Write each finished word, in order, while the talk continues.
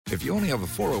If you only have a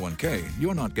 401k,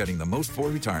 you're not getting the most for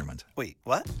retirement. Wait,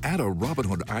 what? Add a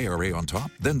Robinhood IRA on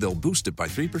top, then they'll boost it by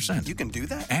 3%. You can do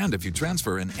that? And if you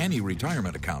transfer in any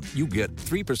retirement account, you get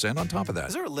 3% on top of that.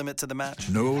 Is there a limit to the match?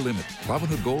 No limit.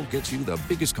 Robinhood Gold gets you the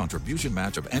biggest contribution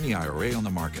match of any IRA on the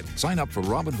market. Sign up for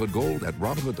Robinhood Gold at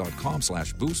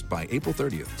Robinhood.com/boost by April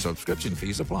 30th. Subscription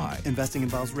fees apply. Investing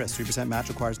involves risk. 3% match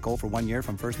requires gold for 1 year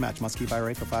from first match. Must keep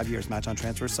IRA for 5 years. Match on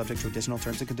transfers subject to additional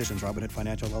terms and conditions. Robinhood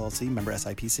Financial LLC, member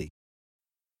SIPC.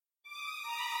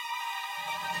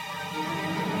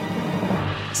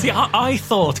 See, I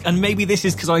thought, and maybe this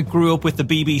is because I grew up with the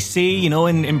BBC, you know,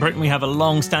 in Britain we have a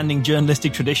long-standing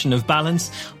journalistic tradition of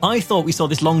balance. I thought we saw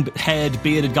this long-haired,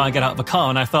 bearded guy get out of a car,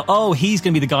 and I thought, oh, he's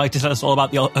going to be the guy to tell us all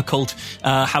about the occult,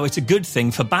 how it's a good thing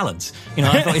for balance. You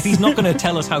know, I thought if he's not going to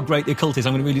tell us how great the occult is,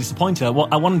 I'm going to be really disappointed. I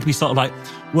want him to be sort of like,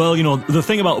 well, you know, the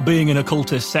thing about being an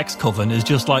occultist sex coven is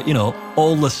just like, you know,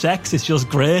 all the sex is just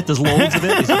great. There's loads of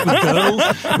it. It's with girls,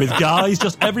 with guys,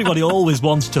 just everybody always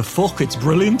wants to fuck. It's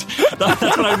brilliant. That's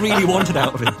what I really wanted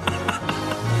out of it.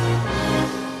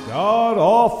 God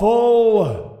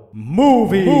awful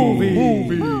movie.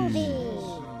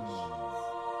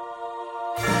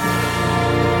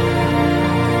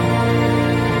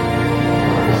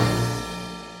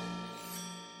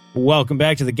 Welcome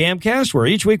back to the Gamcast, where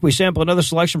each week we sample another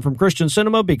selection from Christian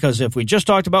cinema, because if we just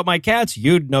talked about my cats,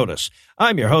 you'd notice.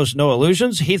 I'm your host, Noah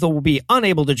Illusions. Heath will be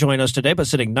unable to join us today, but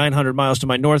sitting 900 miles to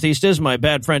my northeast is my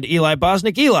bad friend Eli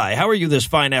Bosnick. Eli, how are you this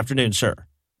fine afternoon, sir?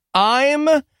 I'm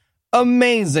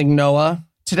amazing, Noah.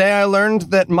 Today I learned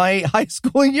that my high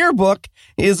school yearbook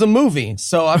is a movie,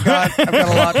 so I've got a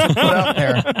lot to put out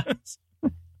there.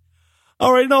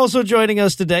 All right, and also joining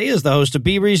us today is the host of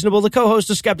Be Reasonable, the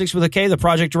co-host of Skeptics with a K, the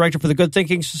project director for the Good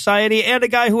Thinking Society, and a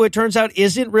guy who it turns out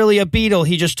isn't really a Beatle.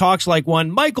 He just talks like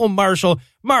one. Michael Marshall.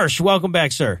 Marsh, welcome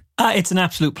back, sir. It's an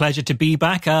absolute pleasure to be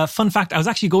back. Fun fact, I was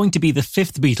actually going to be the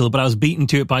fifth Beatle, but I was beaten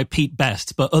to it by Pete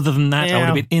Best. But other than that, I would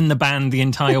have been in the band the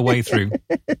entire way through.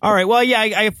 All right, well, yeah,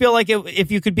 I feel like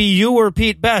if you could be you or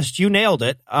Pete Best, you nailed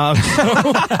it. Well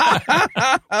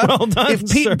done,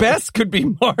 If Pete Best could be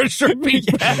Marsh or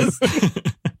Pete Best.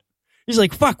 He's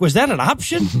like, fuck, was that an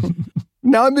option?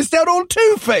 Now I missed out on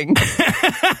two things.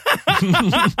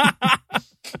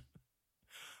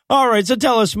 All right, so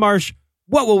tell us, Marsh,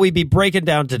 what will we be breaking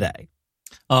down today?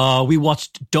 We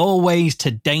watched Doorways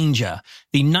to Danger,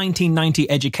 the 1990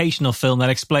 educational film that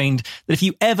explained that if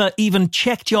you ever even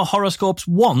checked your horoscopes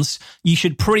once, you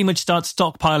should pretty much start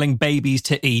stockpiling babies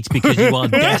to eat because you are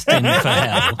destined for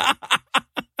hell.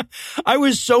 I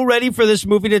was so ready for this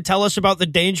movie to tell us about the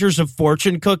dangers of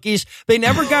fortune cookies. They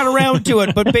never got around to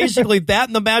it, but basically that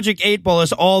and the Magic 8 Ball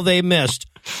is all they missed.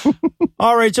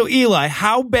 All right, so Eli,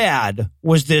 how bad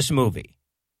was this movie?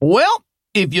 Well,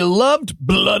 if you loved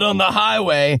Blood on the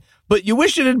Highway, but you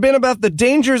wish it had been about the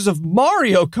dangers of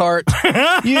Mario Kart,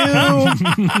 you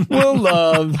will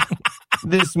love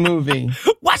this movie.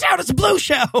 Watch out, it's Blue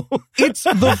Show. It's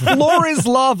The Floor is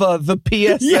Lava, the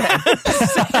PSA.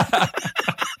 Yes.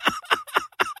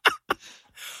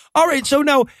 All right, so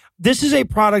now this is a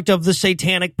product of the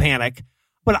Satanic Panic,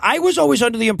 but I was always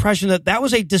under the impression that that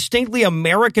was a distinctly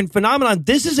American phenomenon.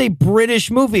 This is a British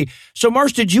movie. So,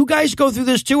 Marsh, did you guys go through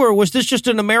this too, or was this just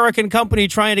an American company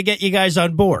trying to get you guys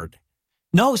on board?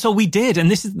 No, so we did, and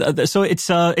this is so it's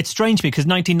strange because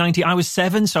 1990 I was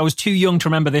 7, so I was too young to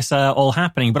remember this all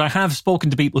happening. But I have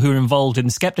spoken to people who were involved in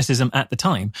skepticism at the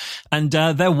time, and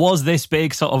there was this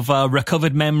big sort of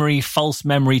recovered memory, false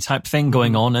memory type thing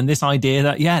going on, and this idea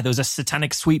that there was a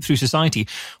satanic sweep through society,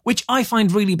 which I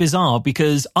find really bizarre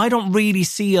because I don't really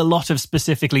see a lot of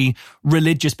specifically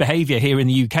religious behavior here in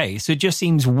the UK. So it just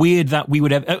seems weird that we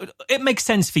would have. It makes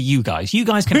sense for you guys. You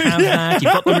guys can have that.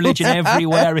 You've got the religion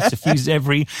everywhere. It's diffused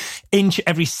every inch,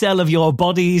 every cell of your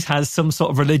bodies has some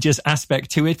sort of religious aspect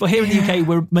to it. But here in the UK,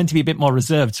 we're meant to be a bit more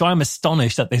reserved. So I'm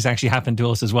astonished that this actually happened to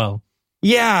us as well.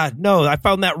 Yeah, no, I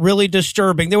found that really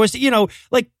disturbing. There was,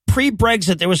 like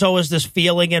pre-Brexit, there was always this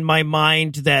feeling in my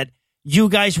mind that you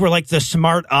guys were like the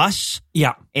smart us.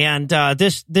 Yeah. And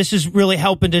this is really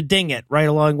helping to ding it right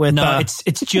along with... No, it's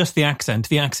just the accent.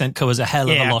 The accent covers a hell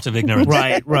of a lot of ignorance.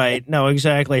 Right. No,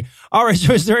 exactly. All right,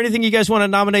 so is there anything you guys want to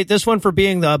nominate this one for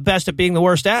being the best at being the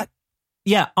worst at?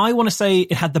 Yeah, I want to say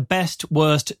it had the best,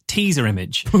 worst teaser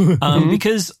image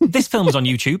because this film was on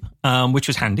YouTube, which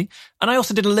was handy. And I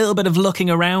also did a little bit of looking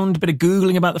around, a bit of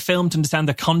Googling about the film to understand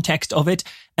the context of it.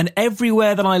 And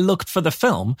everywhere that I looked for the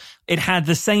film, it had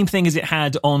the same thing as it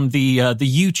had on the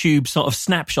YouTube sort of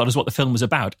snapshot as what the film was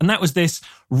about. And that was this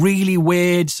really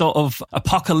weird sort of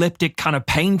apocalyptic kind of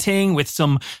painting with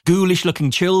some ghoulish looking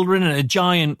children and a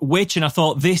giant witch. And I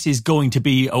thought, this is going to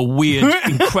be a weird,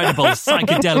 incredible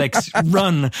psychedelics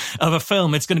run of a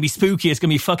film. It's going to be spooky. It's going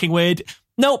to be fucking weird.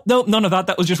 Nope, none of that.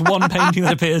 That was just one painting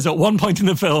that appears at one point in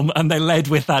the film, and they led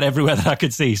with that everywhere that I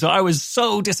could see. So I was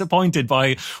so disappointed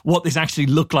by what this actually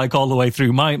looked like all the way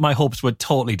through. My hopes were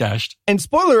totally dashed. And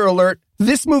spoiler alert,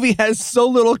 this movie has so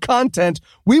little content,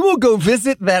 we will go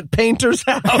visit that painter's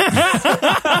house.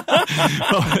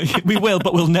 Well, we will,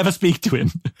 but we'll never speak to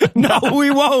him. No, we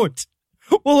won't.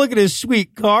 We'll look at his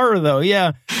sweet car, though.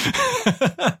 Yeah.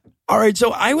 All right,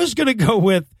 so I was going to go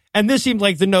with, and this seemed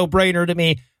like the no-brainer to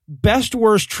me, best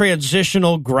worst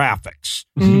transitional graphics.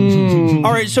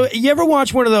 All right, so you ever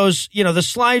watch one of those, the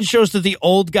slideshows that the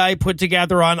old guy put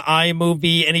together on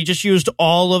iMovie, and he just used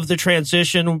all of the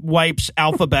transition wipes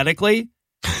alphabetically?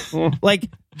 Like,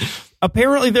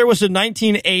 apparently there was a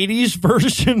 1980s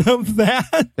version of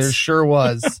that. There sure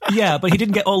was. Yeah, but he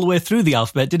didn't get all the way through the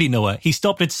alphabet, did he, Noah? He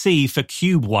stopped at C for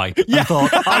cube wipe and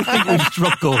thought, I think we've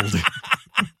struck gold.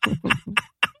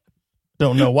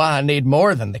 Don't know why I need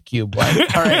more than the cube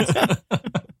wipe. All right.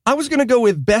 I was going to go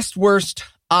with best worst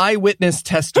eyewitness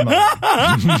testimony.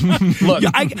 Look,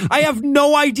 I have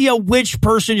no idea which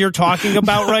person you're talking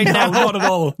about right now. Not at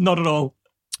all. Not at all.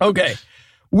 Okay.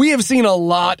 We have seen a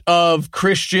lot of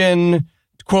Christian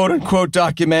quote unquote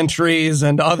documentaries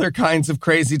and other kinds of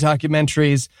crazy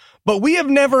documentaries, but we have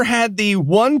never had the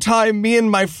one time me and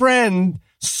my friend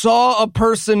saw a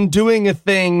person doing a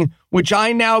thing which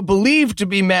I now believe to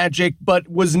be magic, but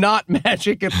was not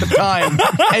magic at the time,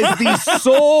 as the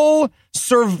sole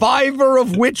survivor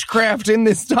of witchcraft in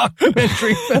this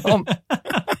documentary film.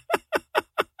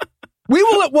 We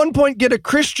will at one point get a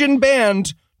Christian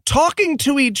band talking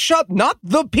to each other, not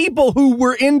the people who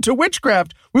were into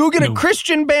witchcraft. We will get a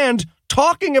Christian band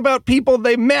talking about people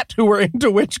they met who were into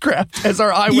witchcraft as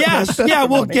our eyewitness testimony. Yeah,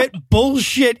 we'll get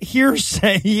bullshit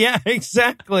hearsay. Yeah,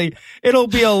 exactly. It'll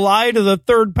be a lie to the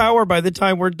third power by the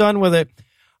time we're done with it.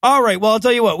 All right, well, I'll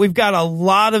tell you what, we've got a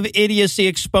lot of idiocy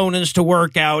exponents to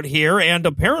work out here, and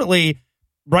apparently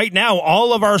right now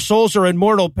all of our souls are in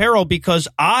mortal peril because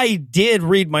I did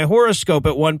read my horoscope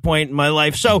at one point in my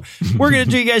life. So we're going to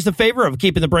do you guys the favor of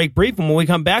keeping the break brief, and when we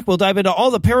come back, we'll dive into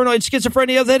all the paranoid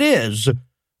schizophrenia that is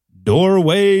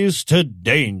Doorways to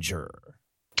Danger.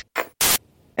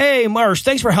 Hey, Marsh,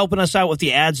 thanks for helping us out with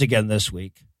the ads again this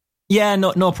week. Yeah,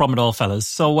 no problem at all, fellas.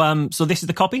 So this is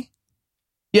the copy?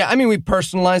 Yeah, I mean, we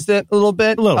personalized it a little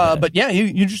bit. But yeah,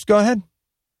 you just go ahead.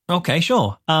 Okay,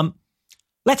 sure.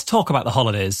 Let's talk about the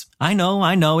holidays. I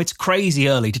know, it's crazy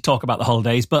early to talk about the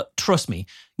holidays, but trust me,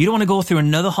 you don't want to go through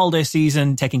another holiday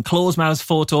season taking closed-mouthed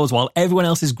photos while everyone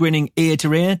else is grinning ear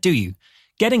to ear, do you?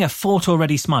 Getting a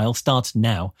photo-ready smile starts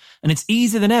now, and it's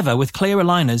easier than ever with clear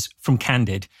aligners from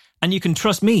Candid. And you can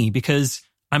trust me because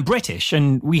I'm British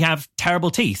and we have terrible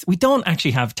teeth. We don't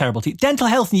actually have terrible teeth. Dental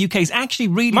health in the UK is actually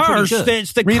really pretty good.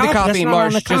 It's the Read copy. the copy,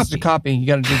 Marsh. The just the copy. You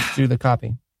got to do the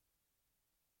copy.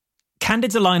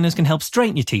 Candid's aligners can help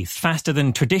straighten your teeth faster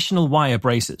than traditional wire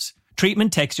braces.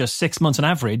 Treatment takes just 6 months on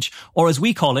average, or as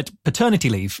we call it, paternity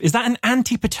leave. Is that an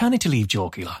anti-paternity leave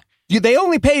joke, Eli? They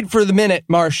only paid for the minute,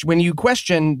 Marsh. When you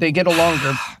question, they get a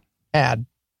longer ad.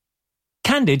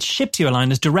 Candid ships your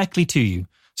aligners directly to you,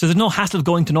 so there's no hassle of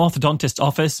going to an orthodontist's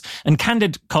office, and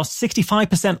Candid costs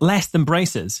 65% less than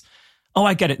braces. Oh,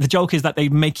 I get it. The joke is that they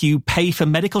make you pay for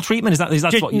medical treatment?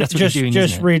 That's what you're doing,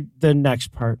 Just read the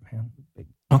next part, man.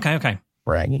 Okay.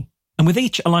 Braggy. And with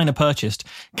each aligner purchased,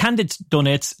 Candid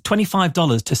donates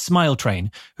 $25 to Smile Train,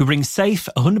 who brings safe,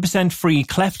 100% free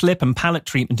cleft lip and palate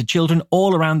treatment to children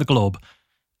all around the globe.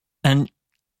 And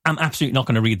I'm absolutely not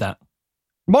going to read that.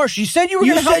 Marsh, you said you were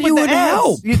going to help with the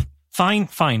ads.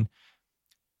 Fine.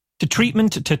 To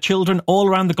treatment to children all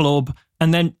around the globe.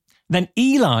 And then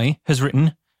Eli has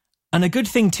written, and a good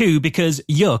thing too, because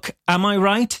yuck. Am I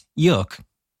right? Yuck.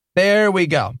 There we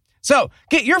go. So,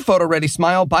 get your photo-ready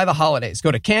smile by the holidays. Go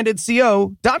to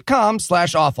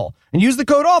candidco.com/awful and use the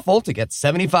code AWFUL to get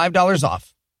 $75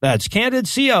 off. That's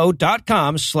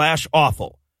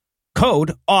candidco.com/awful.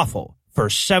 Code AWFUL for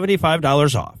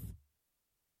 $75 off.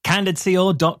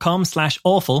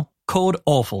 candidco.com/awful, code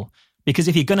AWFUL. Because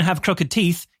if you're going to have crooked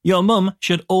teeth, your mum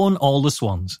should own all the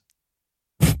swans.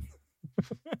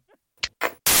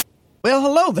 Well,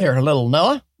 hello there, little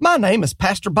Noah. My name is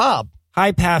Pastor Bob.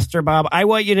 Hi, Pastor Bob. I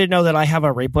want you to know that I have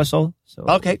a rape whistle. So.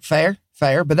 Okay, fair.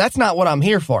 But that's not what I'm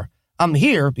here for. I'm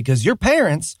here because your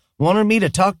parents wanted me to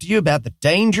talk to you about the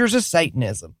dangers of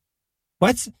Satanism.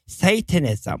 What's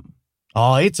Satanism?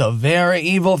 Oh, it's a very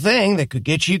evil thing that could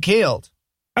get you killed.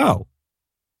 Oh.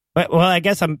 Well, I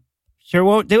guess I'm sure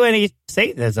won't do any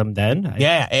Satanism then.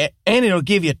 Yeah, and it'll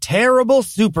give you terrible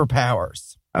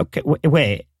superpowers. Okay,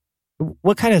 wait.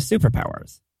 What kind of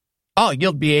superpowers? Oh,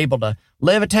 you'll be able to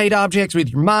levitate objects with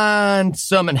your mind,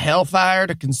 summon hellfire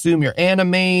to consume your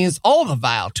enemies, all the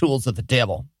vile tools of the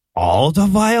devil. All the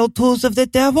vile tools of the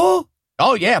devil?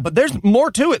 Oh, yeah, but there's more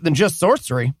to it than just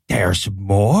sorcery. There's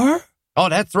more? Oh,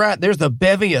 that's right. There's a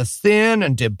bevy of sin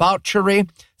and debauchery,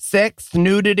 sex,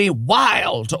 nudity,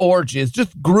 wild orgies,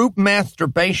 just group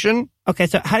masturbation. Okay,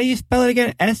 so how do you spell it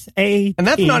again? S-A-T. And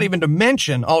that's not even to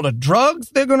mention all the drugs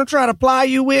they're going to try to ply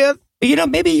you with. You know,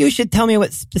 maybe you should tell me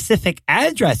what specific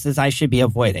addresses I should be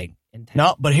avoiding.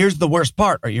 No, but here's the worst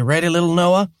part. Are you ready, little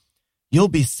Noah? You'll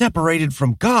be separated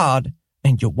from God,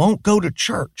 and you won't go to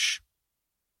church.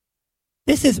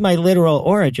 This is my literal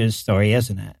origin story,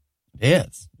 isn't it? It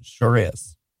is. It sure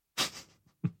is.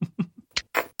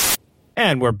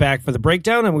 And we're back for the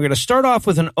breakdown, and we're going to start off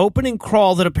with an opening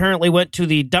crawl that apparently went to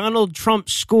the Donald Trump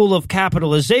School of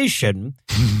Capitalization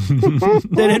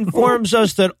that informs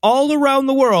us that all around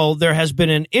the world there has been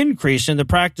an increase in the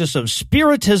practice of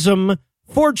spiritism,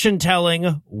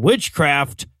 fortune-telling,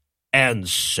 witchcraft, and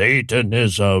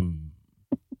Satanism.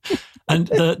 And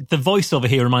the voiceover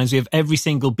here reminds me of every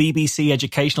single BBC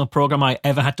educational program I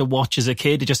ever had to watch as a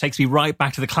kid. It just takes me right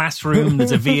back to the classroom.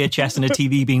 There's a VHS and a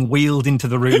TV being wheeled into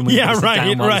the room. And Yeah,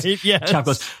 right, yes. Chap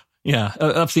goes, yeah,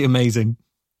 absolutely amazing.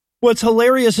 What's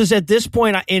hilarious is at this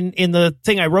point in the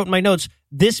thing I wrote in my notes,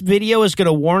 this video is going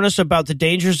to warn us about the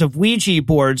dangers of Ouija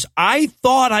boards. I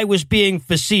thought I was being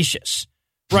facetious.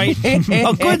 Right? A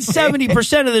good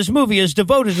 70% of this movie is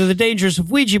devoted to the dangers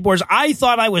of Ouija boards. I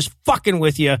thought I was fucking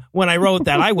with you when I wrote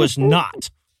that. I was not.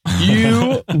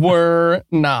 You were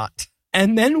not.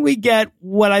 And then we get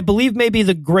what I believe may be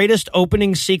the greatest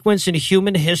opening sequence in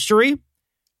human history.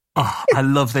 Oh, I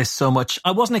love this so much.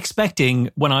 I wasn't expecting,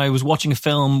 when I was watching a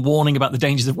film warning about the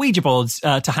dangers of Ouija boards,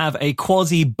 to have a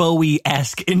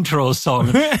quasi-Bowie-esque intro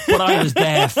song, but I was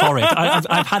there for it.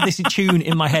 I've had this tune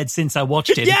in my head since I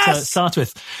watched it. Yes!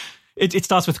 It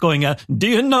starts with going, do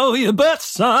you know your birth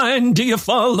sign? Do you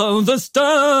follow the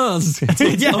stars? It's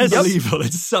Yes. unbelievable.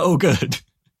 It's so good.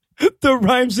 The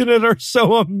rhymes in it are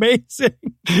so amazing.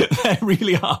 They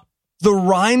really are. The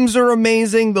rhymes are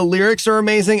amazing. The lyrics are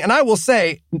amazing. And I will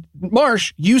say,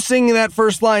 Marsh, you singing that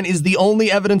first line is the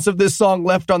only evidence of this song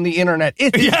left on the internet.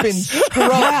 It has been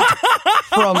struck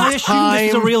from I assume this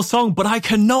is a real song, but I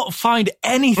cannot find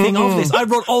anything of this. I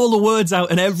wrote all the words out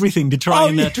and everything to try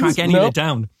and track any of it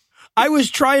down. I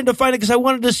was trying to find it because I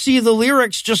wanted to see the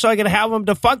lyrics just so I could have them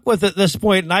to fuck with at this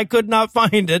point, and I could not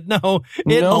find it. No,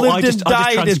 it lived I just and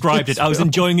died. transcribed it. I was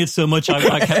enjoying it so much,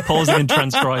 I kept pausing and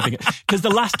transcribing it. Because the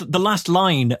last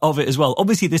line of it as well,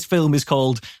 obviously this film is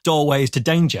called Doorways to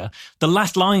Danger. The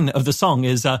last line of the song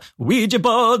is, Ouija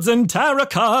boards and tarot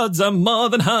cards are more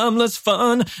than harmless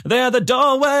fun. They're the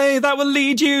doorway that will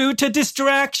lead you to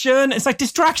distraction. It's like,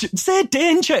 distraction, say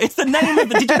danger. It's the name of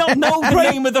the, did you not know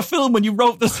the name of the film when you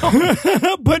wrote the song?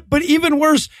 but even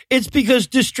worse, it's because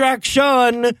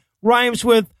distraction rhymes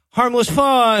with harmless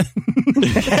fun.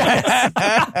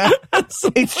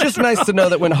 It's just nice to know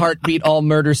that when Heartbeat all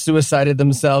murder-suicided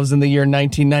themselves in the year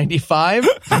 1995,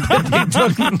 they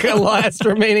took the last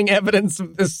remaining evidence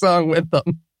of this song with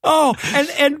them. Oh,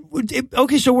 and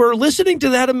okay, so we're listening to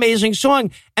that amazing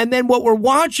song, and then what we're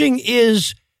watching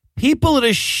is people at a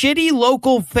shitty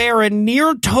local fair in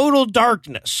near total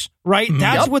darkness, right?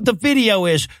 That's what the video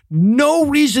is. No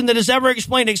reason that is ever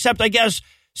explained except, I guess,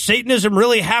 Satanism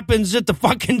really happens at the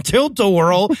fucking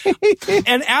Tilt-A-Whirl.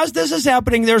 And as this is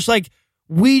happening, there's like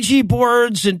Ouija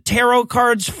boards and tarot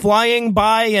cards flying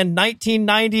by and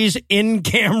 1990s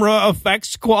in-camera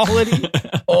effects quality.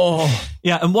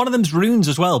 Yeah, and one of them's runes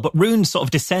as well, but runes sort of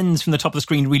descends from the top of the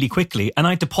screen really quickly, and I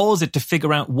had to pause it to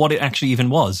figure out what it actually even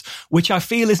was, which I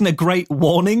feel isn't a great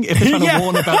warning if they're trying to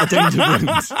warn about the danger of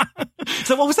runes.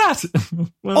 So what was that?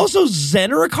 Well, also,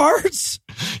 Zener cards?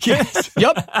 Yes.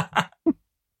 Yep.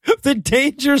 The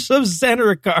dangers of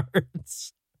Zener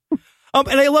cards. And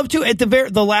I love, too, at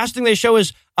the last thing they show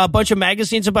is a bunch of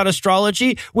magazines about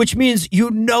astrology, which means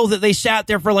you know that they sat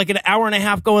there for like an hour and a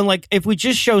half going like, if we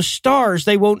just show stars,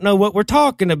 they won't know what we're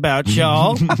talking about,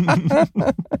 y'all.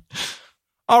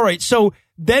 All right, so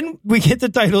then we get the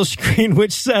title screen,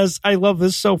 which says, I love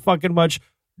this so fucking much,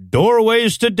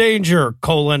 Doorways to Danger,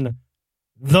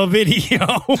 the video.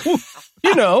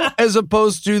 You know, as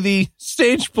opposed to the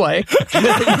stage play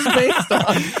that it's based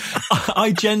on.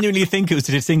 I genuinely think it was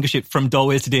to distinguish it from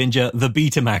Doorways to Danger, the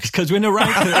Betamax, because we're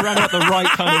around about the right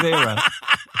kind of era.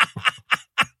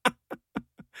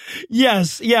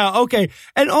 Yes. Yeah. Okay.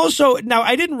 And also, now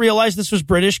I didn't realize this was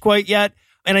British quite yet.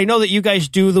 And I know that you guys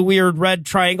do the weird red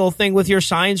triangle thing with your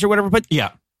signs or whatever, but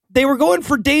yeah, they were going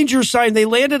for danger sign. They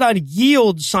landed on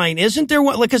yield sign. Isn't there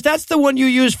one? Like, cause that's the one you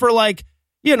use for like,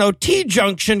 you know,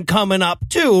 T-junction coming up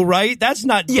too, right? That's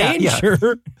not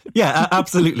danger. Yeah,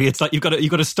 absolutely. It's like you've got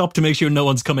to stop to make sure no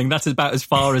one's coming. That's about as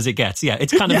far as it gets. Yeah,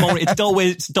 it's kind of more. It's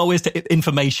doorways to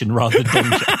information rather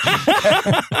than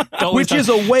danger. Which is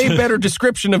a way better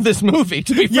description of this movie,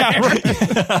 to be fair. Yeah,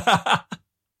 right.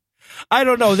 I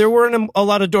don't know. There weren't a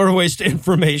lot of doorways to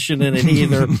information in it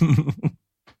either.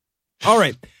 All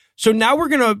right. So now we're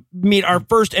going to meet our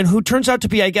first, and who turns out to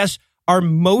be, I guess, our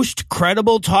most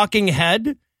credible talking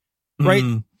head, right?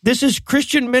 This is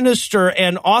Christian minister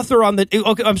and author on the...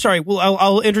 Okay, I'm sorry. Well,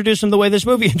 I'll introduce him the way this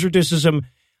movie introduces him.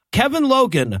 Kevin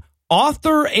Logan,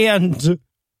 author and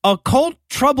occult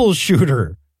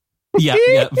troubleshooter.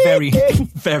 Yeah, very,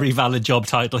 very valid job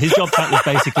title. His job title is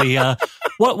basically,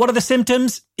 what are the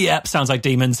symptoms? Yeah, sounds like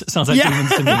demons. Sounds like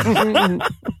demons to me.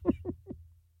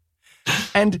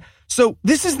 And so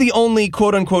this is the only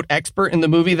quote-unquote expert in the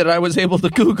movie that I was able to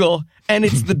Google, and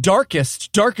it's the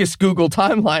darkest Google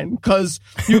timeline, because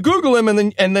you Google him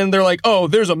and then they're like, oh,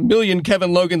 there's a million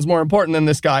Kevin Logans more important than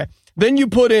this guy. Then you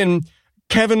put in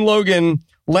Kevin Logan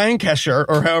Lancashire,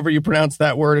 or however you pronounce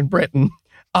that word in Britain,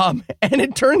 and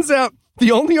it turns out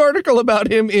the only article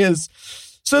about him is,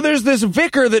 so there's this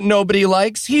vicar that nobody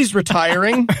likes. He's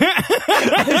retiring. And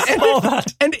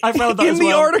I found that in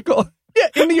the article... Yeah,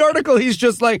 in the article, he's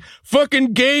just like,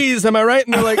 fucking gays, am I right?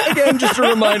 And they're like, again, just a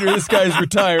reminder, this guy's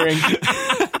retiring.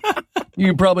 You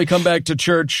can probably come back to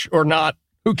church or not.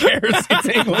 Who cares? It's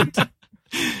England.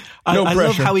 I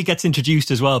love how he gets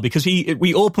introduced as well, because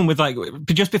we open with, like,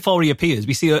 just before he appears,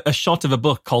 we see a shot of a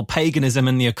book called Paganism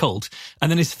and the Occult,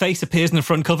 and then his face appears in the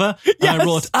front cover, and I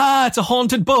wrote, it's a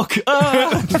haunted book.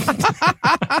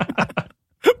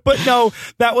 But no,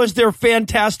 that was their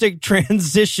fantastic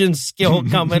transition skill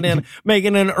coming in,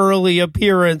 making an early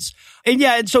appearance.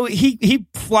 And so he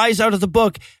flies out of the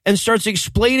book and starts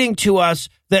explaining to us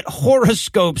that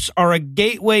horoscopes are a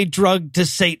gateway drug to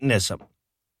Satanism,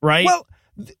 right? Well,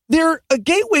 they're a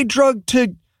gateway drug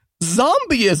to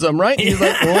zombieism, right? And he's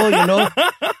like,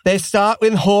 they start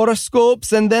with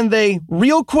horoscopes and then they,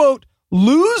 real quote,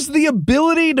 lose the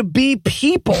ability to be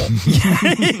people.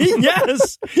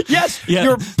 Yes. Yeah.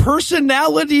 Your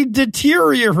personality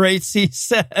deteriorates, he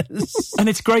says. And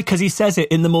it's great because he says it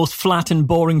in the most flat and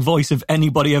boring voice of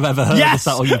anybody I've ever heard. Yes.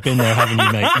 It's like, you've been there, haven't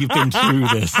you, mate? You've been through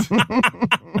this.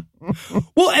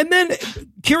 Well, and then,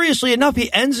 curiously enough,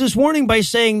 he ends his warning by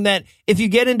saying that if you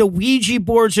get into Ouija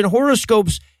boards and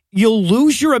horoscopes, you'll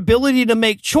lose your ability to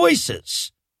make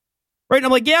choices. Right? And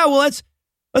I'm like, yeah, well,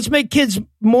 let's make kids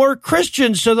more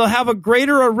Christian so they'll have a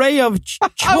greater array of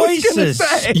choices.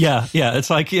 Yeah. It's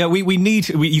like,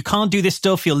 you can't do this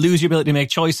stuff. You'll lose your ability to make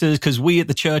choices, because we at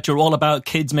the church are all about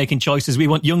kids making choices. We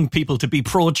want young people to be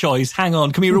pro-choice. Hang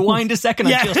on. Can we rewind a second?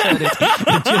 Yeah. I just heard it.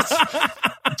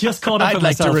 Just caught up I'd with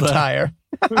like myself to retire.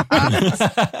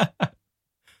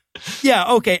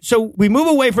 Yeah, okay. So we move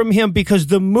away from him because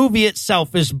the movie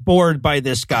itself is bored by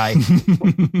this guy.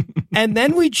 And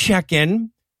then we check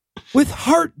in with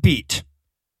Heartbeat.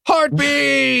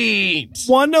 Heartbeat!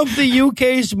 One of the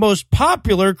UK's most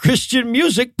popular Christian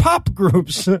music pop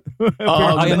groups.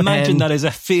 I imagine that is a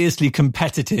fiercely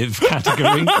competitive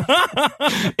category,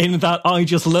 in that I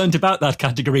just learned about that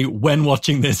category when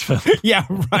watching this film. Yeah,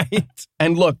 right.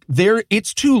 And look,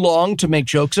 it's too long to make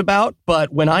jokes about,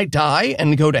 but when I die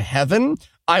and go to heaven,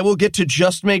 I will get to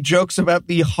just make jokes about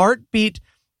the Heartbeat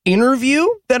interview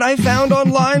that I found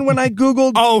online when I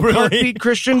Googled Heartbeat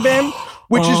Christian band,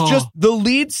 which is just the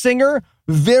lead singer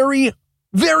very,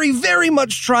 very, very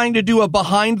much trying to do a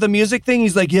behind the music thing.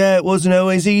 He's like, yeah, it wasn't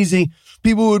always easy.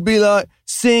 People would be like,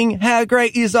 sing How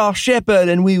Great Is Our Shepherd,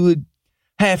 and we would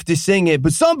have to sing it.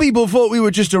 But some people thought we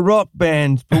were just a rock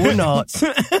band, but we're not.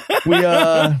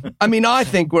 I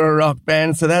think we're a rock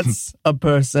band, so that's a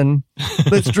person.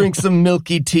 Let's drink some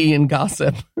milky tea and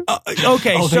gossip.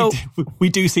 Okay, so we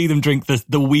do see them drink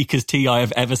the weakest tea I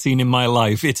have ever seen in my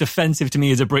life. It's offensive to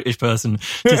me as a British person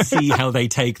to see how they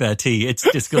take their tea. It's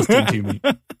disgusting to me.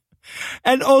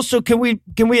 And also, can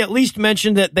we at least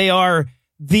mention that they are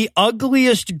the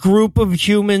ugliest group of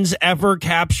humans ever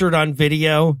captured on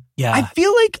video? Yeah. I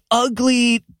feel like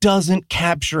ugly doesn't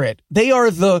capture it. They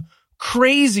are the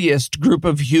craziest group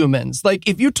of humans. Like,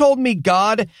 if you told me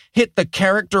God hit the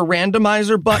character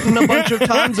randomizer button a bunch of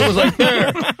times, it was like,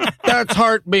 there, that's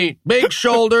Heartbeat. Big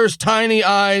shoulders, tiny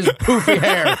eyes, poofy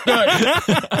hair.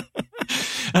 Good.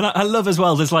 And I love as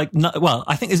well, there's I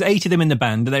think there's 8 of them in the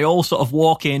band, and they all sort of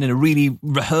walk in a really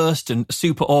rehearsed and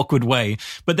super awkward way.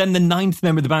 But then the 9th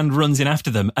member of the band runs in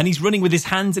after them, and he's running with his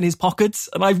hands in his pockets.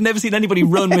 And I've never seen anybody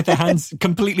run with their hands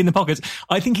completely in the pockets.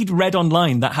 I think he'd read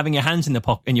online that having your hands in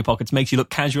your pockets makes you look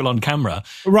casual on camera.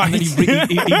 Right. And then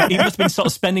he must have been sort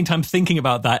of spending time thinking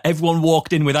about that. Everyone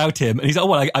walked in without him, and he's like, oh,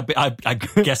 well, I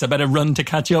guess I better run to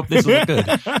catch up. This will look good.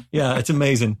 Yeah, it's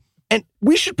amazing. And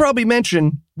we should probably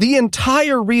mention the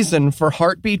entire reason for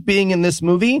Heartbeat being in this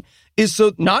movie is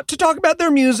so not to talk about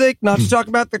their music, not to talk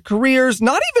about their careers,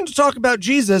 not even to talk about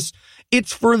Jesus.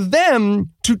 It's for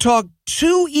them to talk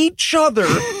to each other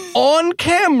on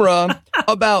camera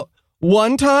about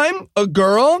one time a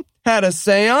girl had a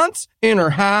seance in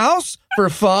her house for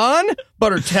fun,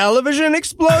 but her television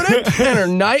exploded and her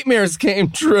nightmares came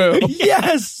true.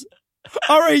 Yes.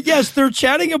 All right, yes, they're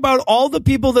chatting about all the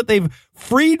people that they've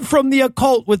freed from the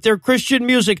occult with their Christian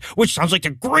music, which sounds like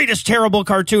the greatest terrible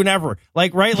cartoon ever.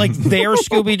 Like, right? Like their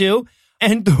Scooby-Doo.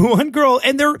 And the one girl,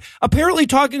 and they're apparently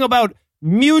talking about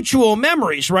mutual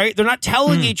memories, right? They're not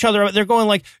telling each other. They're going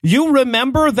like, you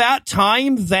remember that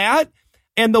time that?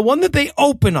 And the one that they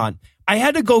open on, I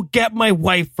had to go get my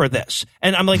wife for this.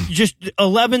 And I'm like, just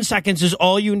 11 seconds is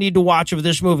all you need to watch of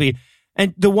this movie.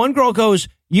 And the one girl goes,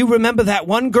 you remember that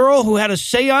one girl who had a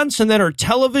seance and then her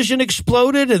television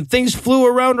exploded and things flew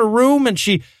around her room and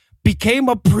she became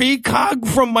a precog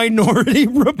from Minority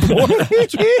Report?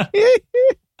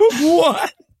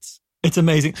 What? It's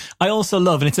amazing. I also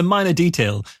love, and it's a minor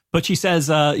detail, but she says,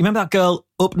 you remember that girl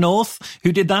up north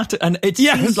who did that? And it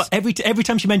seems like every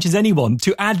time she mentions anyone,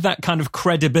 to add that kind of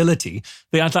credibility,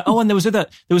 they add like, oh, and there was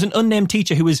an unnamed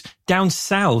teacher who was down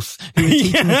south who was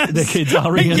teaching the kids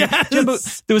RE.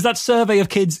 Yes. There was that survey of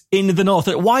kids in the north.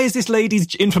 Why is this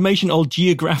lady's information all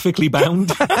geographically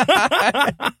bound?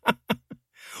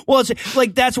 Well, it's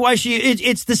like that's why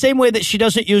it's the same way that she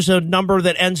doesn't use a number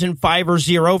that ends in 5 or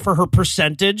 0 for her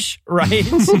percentage, right?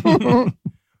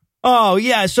 Oh,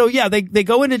 yeah. So, yeah, they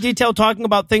go into detail talking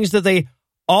about things that they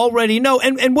already know.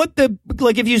 And what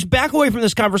if you back away from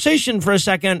this conversation for a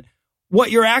second,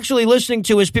 what you're actually listening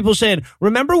to is people saying,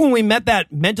 remember when we met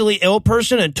that mentally ill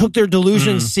person and took their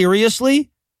delusions seriously?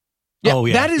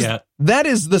 Yeah, that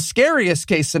is the scariest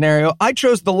case scenario. I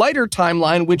chose the lighter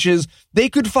timeline, which is they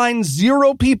could find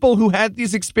 0 people who had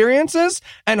these experiences,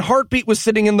 and Heartbeat was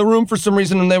sitting in the room for some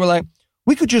reason, and they were like,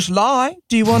 we could just lie.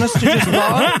 Do you want us to just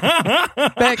lie?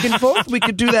 Back and forth. We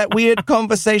could do that weird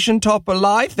conversation topper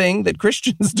lie thing that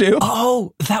Christians do.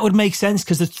 Oh, that would make sense,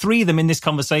 because there's 3 of them in this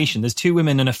conversation. There's 2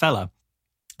 women and a fella.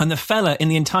 And the fella in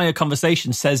the entire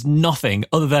conversation says nothing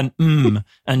other than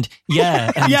and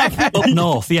yeah and up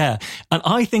north, yeah. And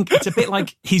I think it's a bit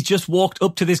like he's just walked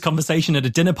up to this conversation at a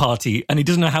dinner party and he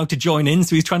doesn't know how to join in,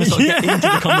 so he's trying to sort of get into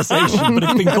the conversation, but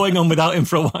it's been going on without him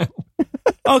for a while.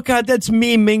 Oh God, that's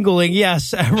me mingling.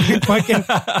 Yes, every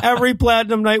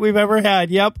platinum night we've ever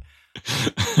had. Yep.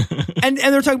 And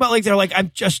they're talking about they're like, I'm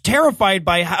just terrified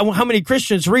by how many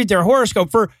Christians read their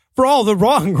horoscope for all the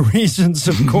wrong reasons,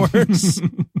 of course.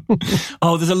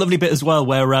 Oh, there's a lovely bit as well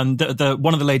where the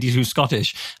one of the ladies who's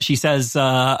Scottish, she says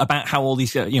about how all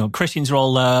these Christians are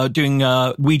all doing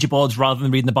Ouija boards rather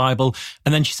than reading the Bible,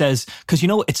 and then she says, because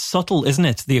it's subtle, isn't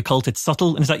it? The occult, it's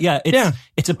subtle, and it's like,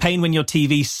 it's a pain when your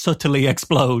TV subtly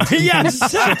explodes. Yes,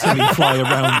 subtly fly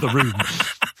around the room.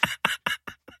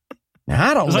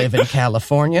 I don't live in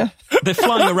California. They're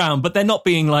flying around, but they're not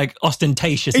being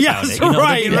ostentatious about it.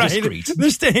 Right. Discreet. They're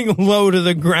staying low to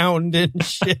the ground and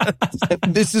shit.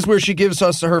 This is where she gives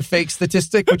us her fake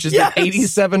statistic, which is that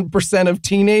 87% of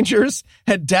teenagers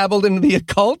had dabbled into the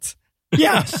occult.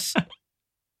 Yes.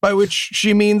 By which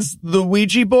she means the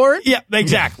Ouija board. Yeah,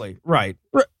 exactly. Right.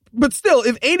 But still,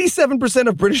 if 87%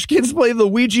 of British kids play the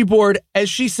Ouija board, as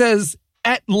she says,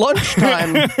 at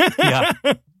lunchtime, yeah.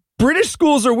 British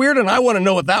schools are weird, and I want to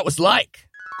know what that was like.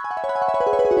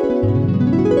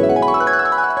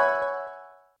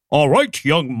 All right,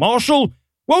 young Marshall,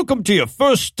 welcome to your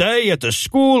first day at the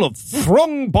school of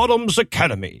Throngbottom's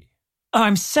Academy. Oh,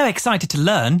 I'm so excited to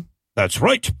learn. That's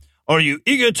right. Are you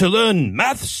eager to learn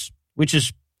maths, which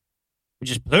is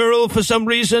plural for some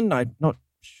reason? I'm not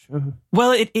sure.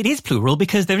 Well, it is plural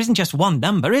because there isn't just one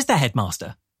number, is there,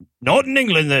 Headmaster? Not in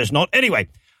England, there's not. Anyway,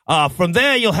 from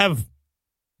there you'll have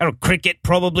cricket,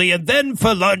 probably, and then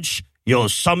for lunch, you'll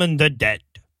summon the dead.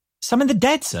 Summon the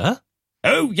dead, sir?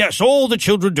 Oh, yes, all the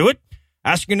children do it.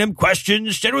 Asking them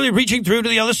questions, generally reaching through to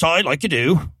the other side like you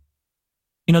do.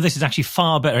 You know, this is actually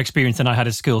far better experience than I had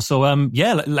at school. So,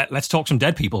 yeah, let's talk some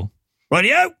dead people.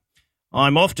 Radio,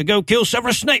 I'm off to go kill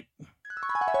Severus Snape.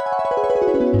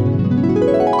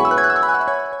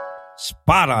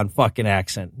 Spot on fucking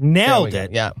accent. Nailed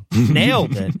it. Yeah.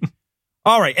 Nailed it.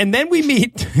 All right. And then we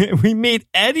meet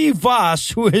Eddie Voss,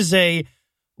 who is a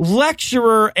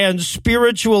lecturer and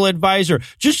spiritual advisor.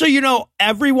 Just so you know,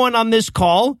 everyone on this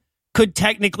call could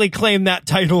technically claim that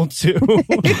title too.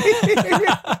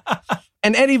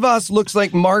 And Eddie Voss looks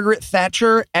like Margaret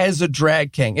Thatcher as a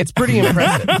drag king. It's pretty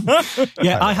impressive.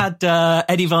 Yeah, I had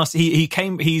Eddie Voss.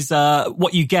 He's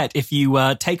what you get if you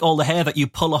take all the hair that you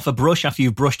pull off a brush after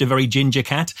you've brushed a very ginger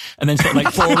cat, and then sort of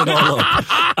like fold it all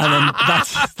up, and then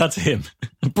that's him.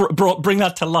 Bring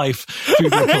that to life through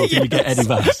the report, and you get Eddie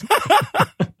Voss.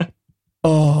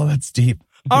 Oh, that's deep.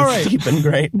 All right, deep and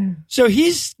great. So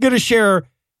he's going to share,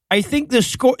 I think, the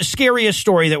scariest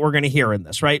story that we're going to hear in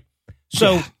this, right?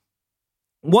 So. Yeah.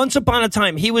 Once upon a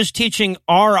time, he was teaching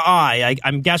RI.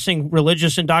 I'm guessing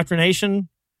religious indoctrination.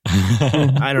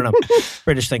 I don't know.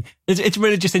 British thing. It's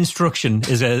religious instruction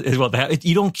is what they have.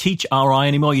 You don't teach RI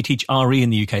anymore. You teach RE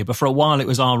in the UK. But for a while, it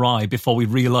was RI before we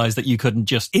realized that you couldn't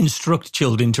just instruct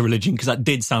children to religion, because that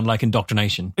did sound like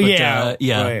indoctrination. But,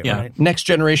 right. Next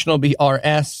generation will be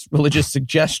RS, religious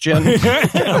suggestion.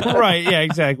 Right. Yeah,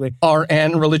 exactly.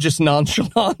 RN, religious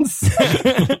nonchalance.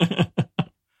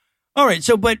 All right,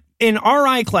 so but in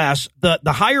RI class, the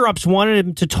higher-ups wanted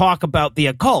him to talk about the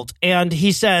occult, and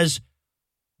he says,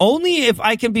 only if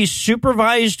I can be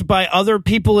supervised by other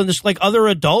people in this, like other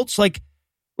adults, like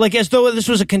as though this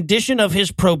was a condition of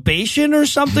his probation or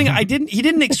something. He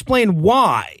didn't explain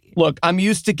why. Look, I'm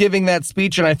used to giving that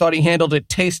speech, and I thought he handled it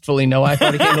tastefully. No, I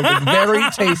thought he handled it very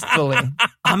tastefully.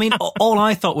 I mean, all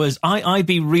I thought was I'd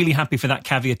be really happy for that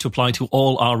caveat to apply to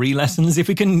all RE lessons if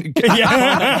we can find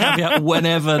that caveat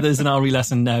whenever there's an RE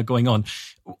lesson going on.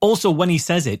 Also, when he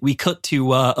says it, we cut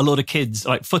to a load of kids,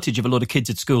 like footage of a load of kids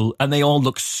at school, and they all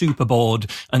look super bored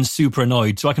and super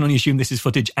annoyed. So I can only assume this is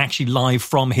footage actually live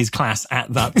from his class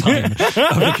at that time of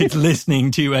the kids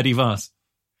listening to Eddie Voss.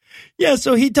 Yeah,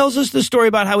 so he tells us the story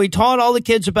about how he taught all the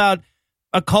kids about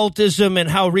occultism and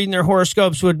how reading their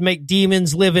horoscopes would make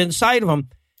demons live inside of them.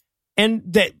 And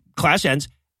that class ends.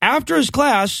 After his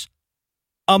class,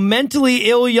 a mentally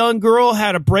ill young girl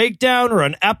had a breakdown, or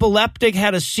an epileptic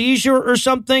had a seizure or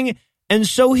something, and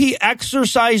so he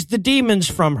exorcised the demons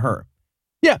from her.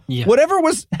 Yeah, whatever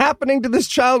was happening to this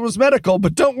child was medical,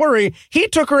 but don't worry, he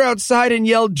took her outside and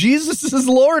yelled, "Jesus is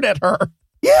Lord" at her.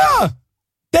 Yeah,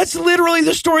 that's literally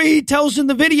the story he tells in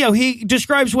the video. He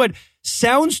describes what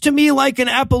sounds to me like an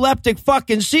epileptic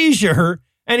fucking seizure.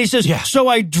 And he says, so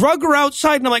I drug her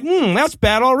outside, and I'm like, that's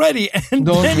bad already. And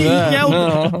then he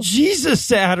yelled Jesus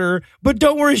at her, but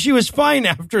don't worry, she was fine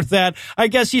after that. I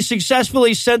guess he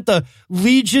successfully sent the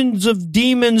legions of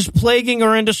demons plaguing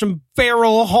her into some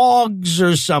feral hogs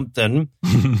or something.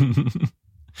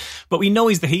 But we know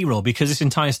he's the hero because this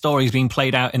entire story is being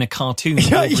played out in a cartoon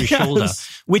over his shoulder,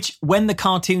 which when the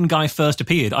cartoon guy first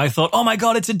appeared, I thought, oh my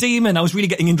God, it's a demon. I was really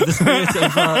getting into the spirit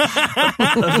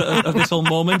of this whole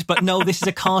moment. But no, this is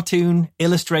a cartoon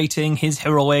illustrating his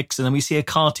heroics. And then we see a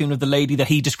cartoon of the lady that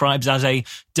he describes as a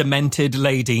demented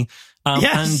lady. And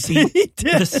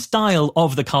the style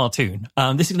of the cartoon,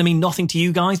 this is going to mean nothing to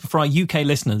you guys, but for our UK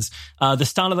listeners, the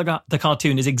style of the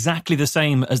cartoon is exactly the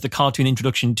same as the cartoon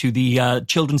introduction to the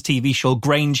children's TV show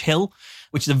Grange Hill,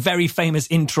 which is a very famous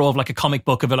intro of like a comic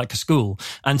book of like a school.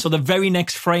 And so the very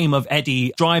next frame of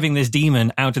Eddie driving this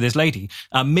demon out of this lady,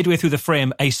 midway through the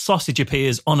frame, a sausage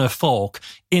appears on a fork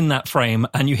in that frame,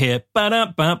 and you hear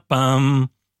ba-da-ba-bum.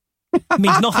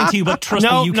 Means nothing to you, but trust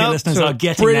me, UK listeners are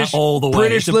getting that all the way.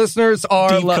 British listeners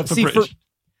are...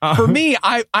 For me,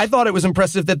 I thought it was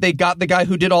impressive that they got the guy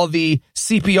who did all the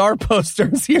CPR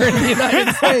posters here in the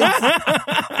United States.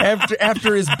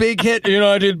 After his big hit,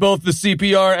 I did both the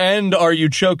CPR and Are You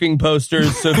Choking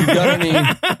posters, so if you've got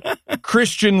any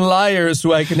Christian liars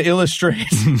who I can illustrate.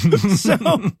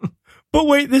 But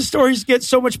wait, this story gets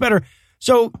so much better.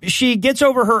 So she gets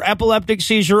over her epileptic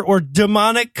seizure or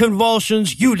demonic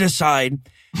convulsions, you decide.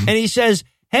 And he says,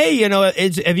 hey,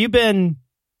 have you been,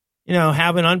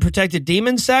 having unprotected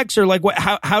demon sex, or like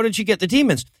how did you get the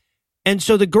demons? And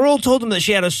so the girl told him that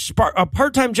she had a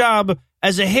part-time job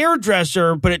as a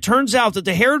hairdresser, but it turns out that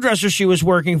the hairdresser she was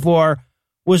working for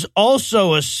was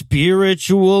also a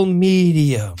spiritual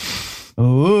medium.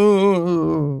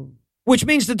 Ooh. Which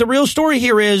means that the real story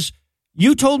here is,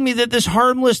 you told me that this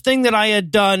harmless thing that I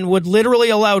had done would literally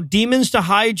allow demons to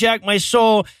hijack my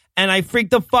soul, and I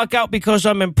freaked the fuck out because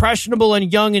I'm impressionable and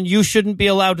young, and you shouldn't be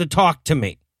allowed to talk to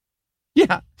me.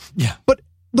 Yeah. But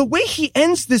the way he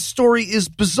ends this story is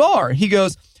bizarre. He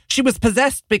goes, she was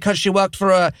possessed because she worked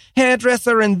for a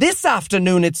hairdresser, and this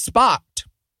afternoon it sparked.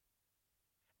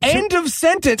 End of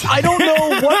sentence. I don't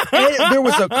know what. There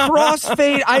was a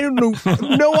crossfade. I don't know.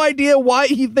 No idea why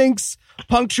he thinks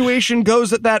punctuation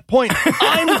goes at that point.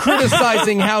 I'm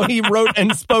criticizing how he wrote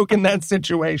and spoke in that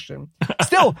situation.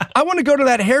 Still, I want to go to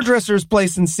that hairdresser's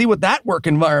place and see what that work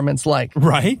environment's like.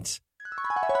 Right?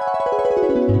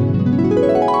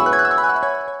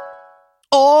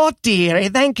 Oh, dearie,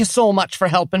 thank you so much for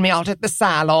helping me out at the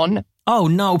salon. Oh,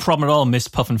 no problem at all, Miss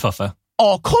Puffinfuffer.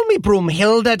 Oh, call me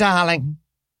Broomhilda, darling.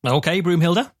 Okay,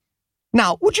 Broomhilda.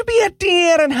 Now, would you be a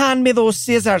dear and hand me those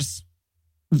scissors?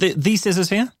 These scissors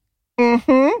here?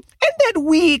 Mm-hmm. And that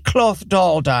wee cloth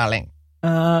doll, darling.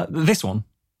 This one.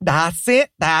 That's it.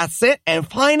 And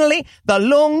finally, the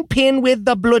long pin with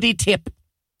the bloody tip.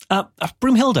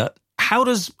 Broomhilda, how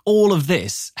does all of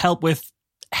this help with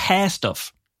hair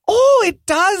stuff? Oh, it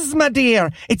does, my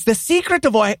dear. It's the secret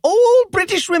of why all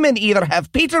British women either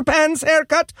have Peter Pan's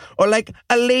haircut or like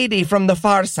a lady from the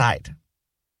Far Side.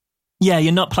 Yeah,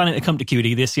 you're not planning to come to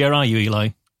QD this year, are you, Eli?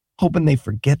 Hoping they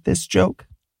forget this joke.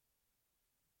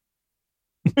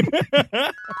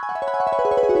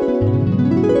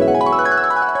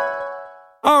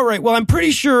 All right, well, I'm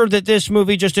pretty sure that this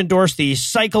movie just endorsed the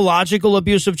psychological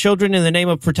abuse of children in the name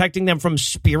of protecting them from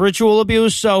spiritual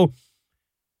abuse, so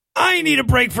I need a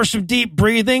break for some deep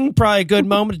breathing. Probably a good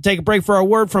moment to take a break for our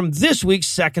word from this week's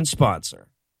second sponsor.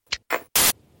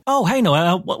 Oh, hey,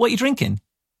 Noah, what are you drinking?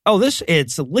 Oh,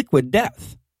 it's Liquid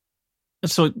Death.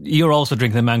 So you're also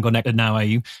drinking the mango nectar now, are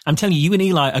you? I'm telling you, you and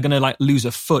Eli are going to lose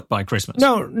a foot by Christmas.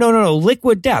 No.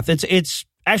 Liquid Death. It's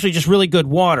actually just really good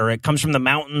water. It comes from the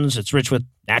mountains. It's rich with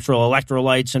natural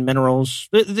electrolytes and minerals.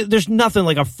 There's nothing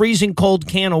like a freezing cold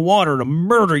can of water to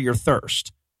murder your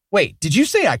thirst. Wait, did you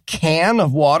say a can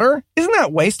of water? Isn't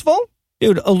that wasteful?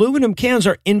 Dude, aluminum cans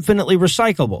are infinitely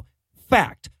recyclable.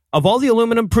 Fact. Of all the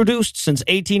aluminum produced since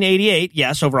 1888,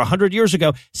 yes, over 100 years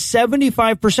ago,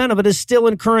 75% of it is still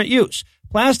in current use.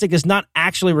 Plastic is not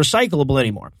actually recyclable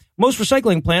anymore. Most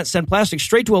recycling plants send plastic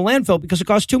straight to a landfill because it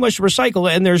costs too much to recycle,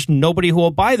 and there's nobody who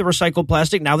will buy the recycled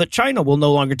plastic now that China will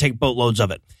no longer take boatloads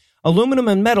of it. Aluminum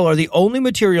and metal are the only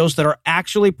materials that are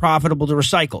actually profitable to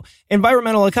recycle.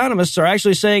 Environmental economists are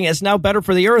actually saying it's now better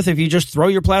for the earth if you just throw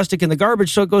your plastic in the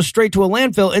garbage so it goes straight to a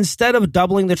landfill instead of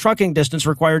doubling the trucking distance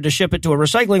required to ship it to a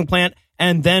recycling plant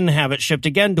and then have it shipped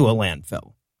again to a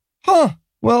landfill. Huh.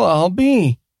 Well, I'll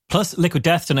be. Plus, Liquid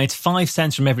Death donates 5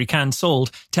 cents from every can sold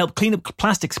to help clean up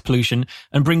plastics pollution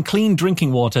and bring clean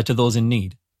drinking water to those in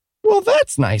need. Well,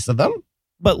 that's nice of them.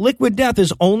 But Liquid Death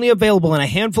is only available in a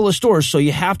handful of stores, so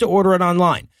you have to order it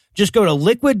online. Just go to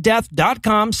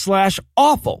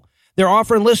liquiddeath.com/awful. They're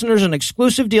offering listeners an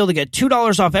exclusive deal to get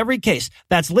 $2 off every case.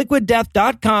 That's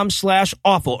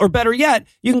liquiddeath.com/awful. Or better yet,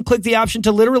 you can click the option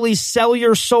to literally sell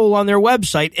your soul on their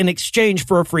website in exchange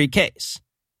for a free case.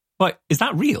 But is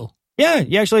that real? Yeah,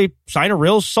 you actually sign a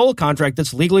real soul contract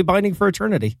that's legally binding for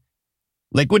eternity.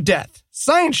 Liquid Death.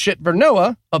 Science shit for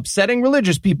Noah, upsetting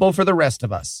religious people for the rest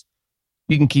of us.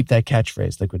 You can keep that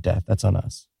catchphrase, Liquid Death. That's on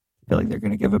us. I feel like they're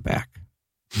going to give it back.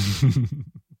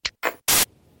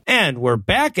 And we're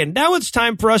back, and now it's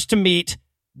time for us to meet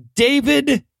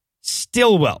David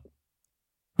Stilwell,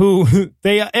 who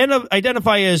they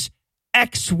identify as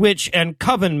ex-witch and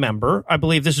coven member. I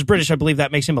believe this is British. I believe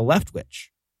that makes him a left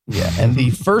witch. Yeah, and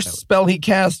the first spell he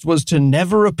cast was to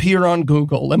never appear on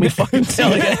Google. Let me fucking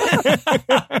tell you.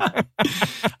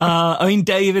 I mean,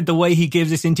 David, the way he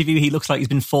gives this interview, he looks like he's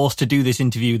been forced to do this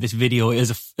video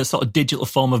as a sort of digital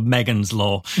form of Megan's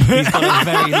Law. He's got a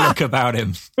very look about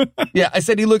him. Yeah, I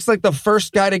said he looks like the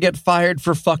first guy to get fired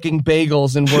for fucking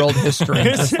bagels in world history.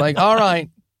 It's like, all right.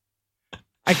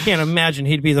 I can't imagine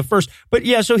he'd be the first. But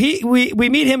yeah, so we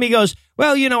meet him. He goes,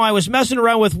 well, I was messing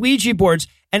around with Ouija boards.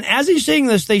 And as he's saying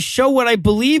this, they show what I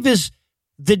believe is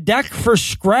the deck for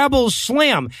Scrabble's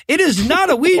Slam. It is not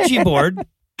a Ouija board.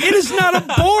 It is not a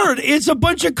board. It's a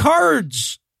bunch of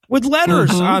cards with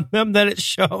letters on them that it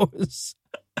shows.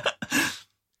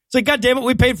 It's like, God damn it,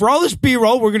 we paid for all this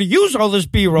B-roll. We're going to use all this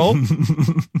B-roll.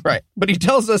 Right. But he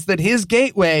tells us that his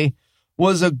gateway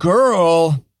was a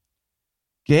girl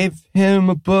gave him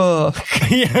a book.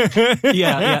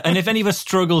 Yeah. And if any of us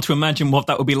struggle to imagine what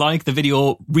that would be like, the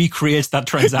video recreates that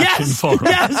transaction for us.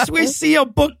 Yes, we see a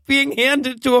book being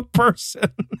handed to a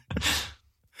person.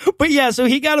 But yeah, so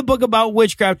he got a book about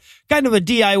witchcraft, kind of a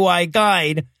DIY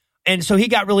guide. And so he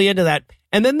got really into that.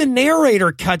 And then the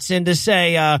narrator cuts in to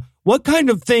say, what kind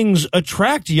of things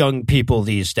attract young people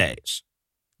these days?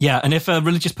 Yeah, and if a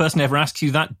religious person ever asks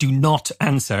you that, do not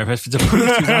answer. If it's a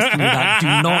priest who's asking you that, do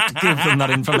not give them that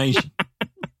information.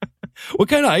 What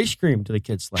kind of ice cream do the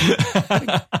kids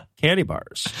like? Candy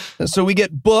bars. So we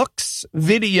get books,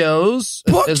 videos,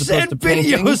 as Books opposed and to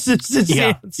paintings. videos is his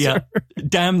answer.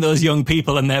 Damn those young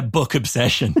people and their book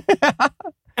obsession.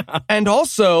 And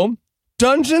also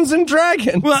Dungeons and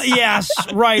Dragons. Well, yes,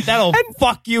 right. That'll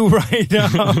fuck you right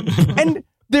up. And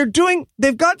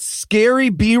they've got scary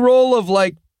B-roll of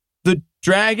like the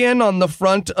dragon on the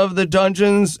front of the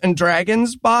Dungeons and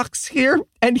Dragons box here.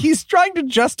 And he's trying to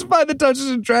justify the Dungeons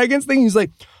and Dragons thing. He's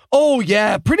like, oh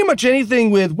yeah, pretty much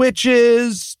anything with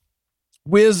witches,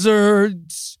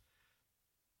 wizards,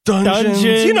 dungeons,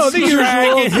 you know, the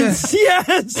dragons.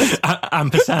 Yes.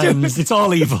 Ampersands. It's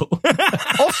all evil.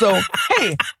 Also,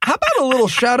 hey, how about a little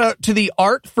shout out to the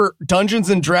art for Dungeons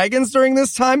and Dragons during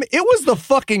this time? It was the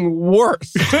fucking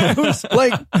worst. It was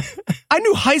like, I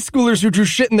knew high schoolers who drew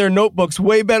shit in their notebooks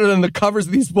way better than the covers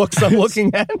of these books I'm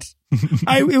looking at.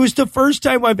 It was the first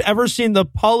time I've ever seen the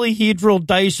polyhedral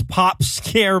dice pop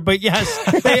scare, but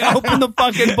yes, they open the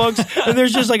fucking books and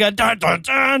there's just like a dun dun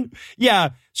dun.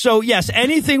 Yeah. So yes,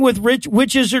 anything with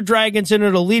witches or dragons in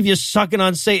it'll leave you sucking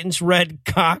on Satan's red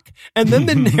cock. And then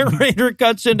the narrator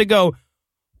cuts in to go,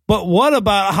 but what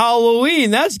about Halloween?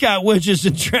 That's got witches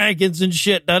and dragons and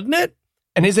shit, doesn't it?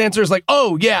 And his answer is like,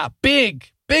 oh yeah, big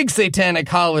satanic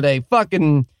holiday.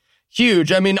 Fucking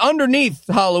huge. I mean, underneath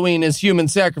Halloween is human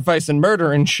sacrifice and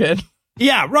murder and shit.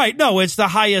 Yeah, right. No, it's the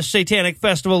highest satanic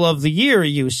festival of the year,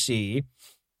 you see.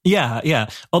 Yeah.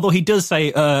 Although he does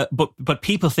say, but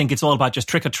people think it's all about just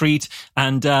trick or treat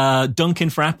and dunking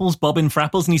for apples, bobbing for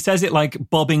apples, and he says it like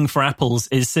bobbing for apples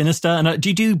is sinister. And do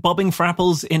you do bobbing for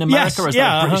apples in America? Yes, or is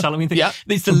that a British Halloween thing? Yeah.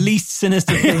 It's the least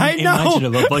sinister thing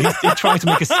imaginable, but he tried to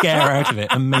make a scare out of it.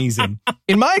 Amazing.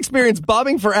 In my experience,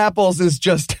 bobbing for apples is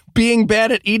just being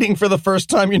bad at eating for the first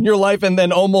time in your life and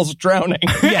then almost drowning.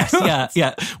 Yes,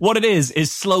 yeah. What it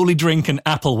is slowly drinking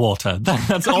apple water.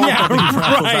 That's all bobbing for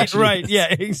apples actually. Right. Yeah,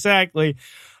 exactly.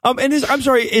 I'm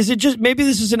sorry, is it just, maybe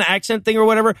this is an accent thing or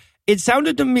whatever? It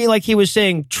sounded to me like he was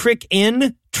saying trick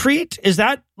in treat. Is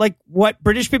that like what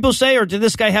British people say, or did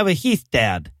this guy have a Heath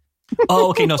dad? Oh,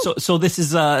 okay, no. So this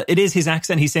is it is his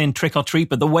accent. He's saying trick or treat,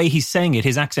 but the way he's saying it,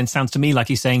 his accent sounds to me like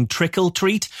he's saying trickle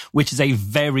treat, which is a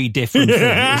very different thing.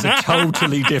 It's a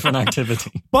totally different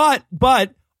activity. But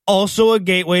also a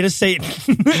gateway to Satan.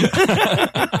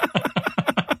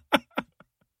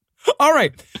 All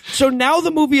right. So now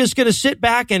the movie is going to sit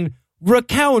back and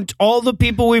recount all the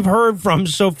people we've heard from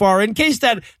so far, in case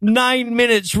that 9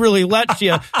 minutes really lets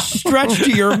you stretch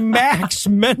to your max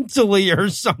mentally or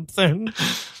something.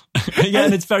 Yeah,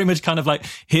 and it's very much kind of like,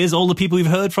 here's all the people we've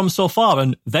heard from so far,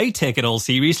 and they take it all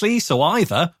seriously, so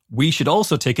either we should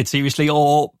also take it seriously,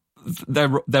 or they're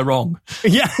wrong.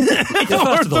 Yeah. It's the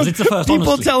first of those. It's the first, people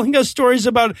honestly. Telling us stories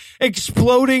about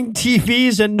exploding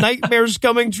TVs and nightmares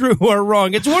coming true are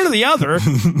wrong. It's one or the other.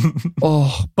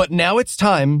 Oh, but now it's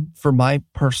time for my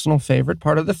personal favorite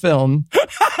part of the film.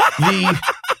 The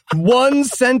one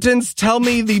sentence, tell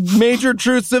me the major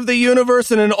truths of the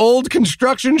universe in an old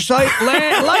construction site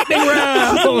lightning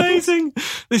round. This is amazing.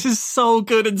 This is so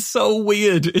good and so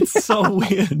weird. It's so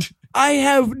weird. I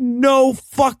have no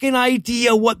fucking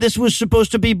idea what this was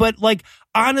supposed to be, but like,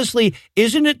 honestly,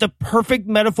 isn't it the perfect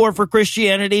metaphor for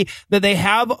Christianity that they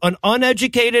have an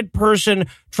uneducated person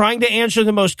trying to answer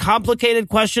the most complicated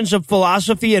questions of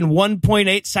philosophy in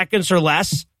 1.8 seconds or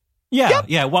less?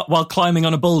 Yeah, while climbing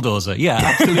on a bulldozer.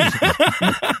 Yeah,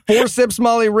 absolutely. 4 sips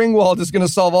Molly Ringwald is going to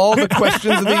solve all the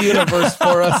questions of the universe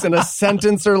for us in a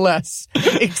sentence or less.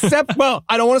 Except, well,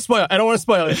 I don't want to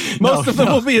spoil it. Most of them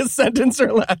will be a sentence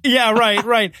or less. Yeah,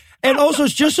 right. And also,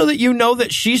 it's just so that you know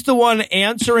that she's the one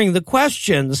answering the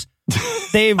questions.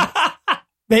 They've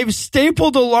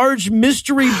stapled a large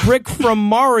mystery brick from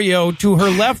Mario to her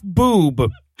left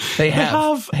boob. They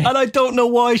have. And I don't know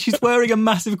why she's wearing a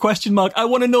massive question mark. I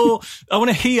want to know, I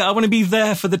want to be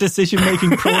there for the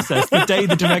decision-making process, the day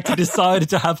the director decided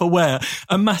to have her wear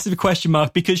a massive question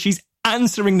mark, because she's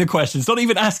answering the questions, not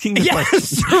even asking the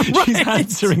questions. Right. She's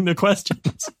answering the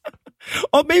questions.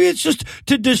 Or maybe it's just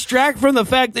to distract from the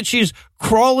fact that she's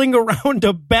crawling around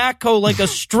a backhoe like a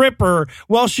stripper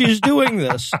while she's doing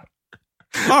this.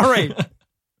 All right.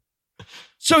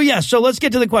 So let's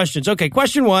get to the questions. Okay,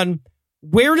 question 1.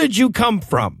 Where did you come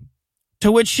from?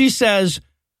 To which she says,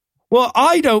 well,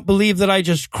 I don't believe that I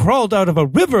just crawled out of a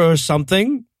river or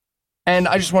something. And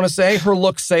I just want to say, her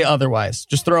looks say otherwise.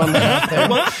 Just throwing that out there.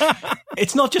 Well,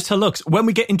 it's not just her looks. When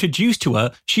we get introduced to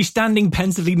her, she's standing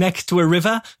pensively next to a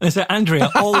river. And I say,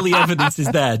 Andrea, all the evidence is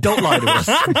there. Don't lie to us.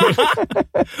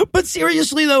 But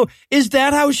seriously, though, is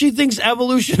that how she thinks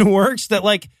evolution works? That,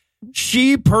 like,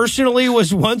 she personally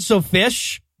was once a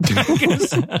fish?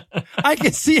 I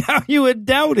can see how you would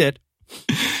doubt it.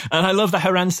 And I love that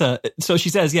her answer. So she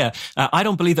says, I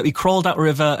don't believe that we crawled out a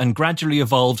river and gradually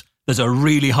evolved. There's a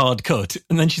really hard cut.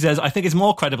 And then she says, I think it's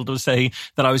more credible to say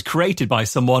that I was created by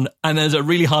someone and there's a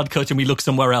really hard cut and we look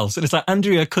somewhere else. And it's like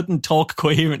Andrea couldn't talk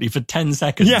coherently for 10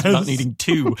 seconds without needing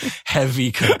 2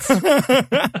 heavy cuts.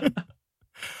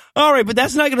 All right, but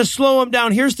that's not going to slow him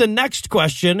down. Here's the next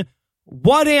question.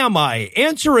 What am I?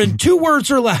 Answer in 2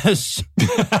 words or less.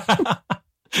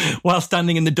 While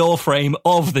standing in the door frame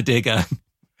of the digger.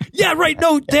 Yeah, right.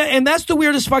 No, and that's the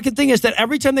weirdest fucking thing is that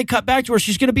every time they cut back to her,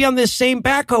 she's going to be on this same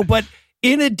backhoe, but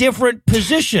in a different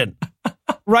position,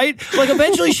 right? Like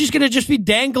eventually she's going to just be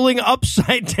dangling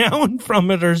upside down from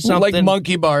it or something. Like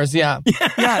monkey bars, yeah.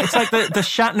 Yeah, it's like the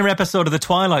Shatner episode of The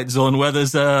Twilight Zone where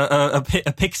there's a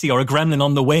pixie or a gremlin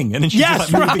on the wing, and then she's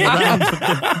just like moving around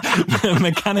the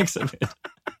mechanics of it.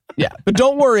 Yeah, but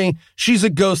don't worry, she's a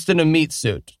ghost in a meat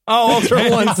suit. Oh, that's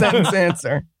her one sentence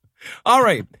answer. All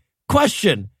right.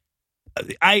 Question.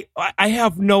 I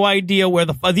have no idea where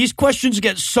these questions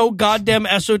get so goddamn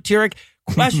esoteric.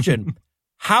 Question.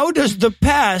 How does the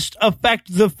past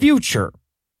affect the future?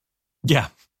 Yeah.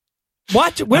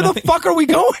 What? Where the fuck are we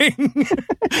going?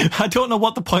 I don't know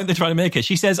what the point they're trying to make is.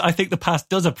 She says, I think the past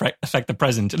does affect the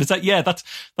present. And it's like, yeah, that's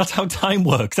how time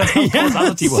works. That's how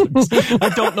causality works. I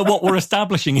don't know what we're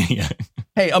establishing here.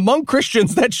 Hey, among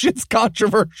Christians, that shit's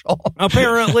controversial.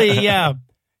 Apparently, yeah.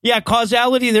 Yeah,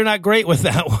 causality, they're not great with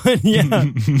that one.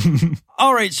 Yeah.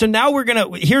 All right, so now we're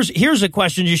going to... Here's a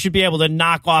question you should be able to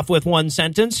knock off with one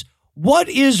sentence. What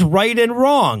is right and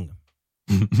wrong?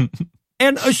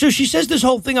 And so she says this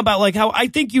whole thing about like how I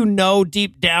think you know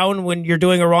deep down when you're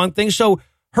doing a wrong thing. So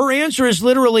her answer is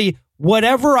literally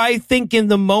whatever I think in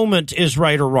the moment is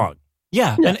right or wrong.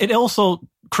 Yeah. And it also,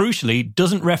 crucially,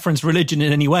 doesn't reference religion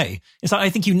in any way. It's like, I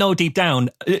think you know deep down,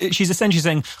 she's essentially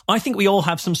saying, I think we all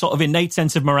have some sort of innate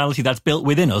sense of morality that's built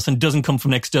within us and doesn't come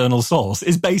from an external source,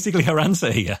 is basically her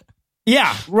answer here.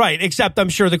 Yeah, right. Except I'm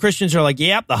sure the Christians are like,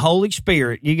 yep, the Holy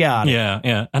Spirit, you got it.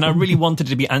 Yeah. And I really wanted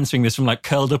to be answering this from like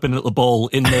curled up in a little ball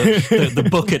in the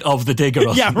bucket of the digger.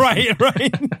 Or yeah,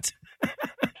 right.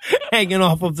 Hanging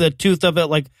off of the tooth of it,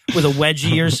 like with a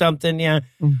wedgie or something. Yeah.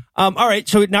 All right.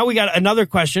 So now we got another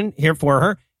question here for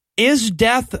her. Is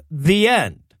death the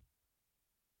end?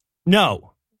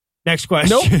 No. Next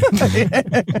question.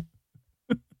 Nope.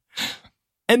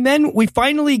 And then we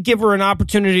finally give her an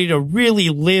opportunity to really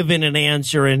live in an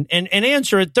answer and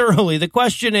answer it thoroughly. The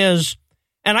question is,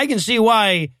 and I can see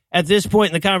why at this point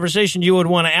in the conversation you would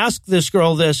want to ask this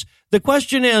girl this. The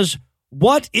question is,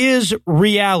 what is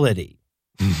reality?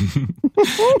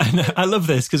 And I love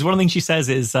this because one of the things she says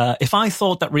is, if I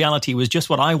thought that reality was just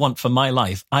what I want for my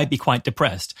life, I'd be quite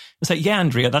depressed. It's like, yeah,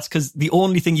 Andrea, that's because the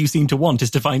only thing you seem to want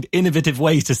is to find innovative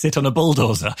ways to sit on a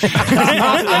bulldozer. It's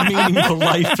not a meaningful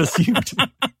life pursuit.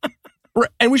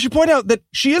 And we should point out that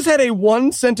she has had a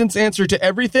one-sentence answer to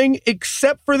everything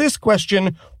except for this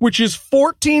question, which is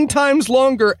 14 times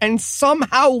longer and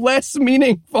somehow less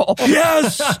meaningful.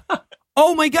 Yes!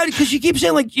 Oh my God, because she keeps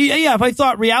saying like, yeah, if I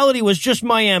thought reality was just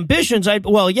my ambitions,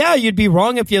 you'd be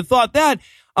wrong if you thought that.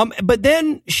 But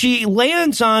then she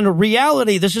lands on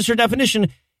reality. This is her definition,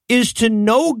 is to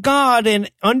know God and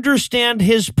understand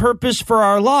his purpose for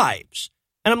our lives.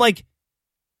 And I'm like,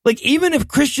 even if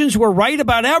Christians were right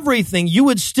about everything, you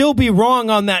would still be wrong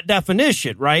on that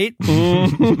definition, right?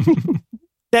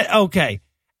 Okay.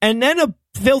 And then a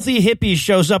filthy hippie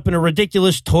shows up in a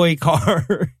ridiculous toy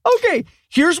car. Okay,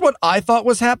 here's what I thought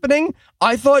was happening.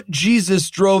 I thought Jesus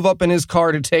drove up in his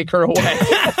car to take her away.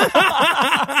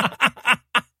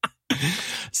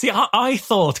 See, I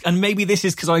thought, and maybe this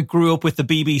is because I grew up with the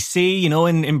BBC,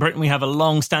 in Britain we have a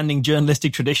long-standing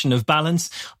journalistic tradition of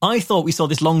balance. I thought we saw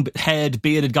this long-haired,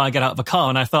 bearded guy get out of a car,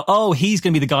 and I thought, oh, he's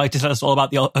going to be the guy to tell us all about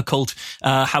the occult,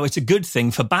 how it's a good thing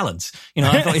for balance.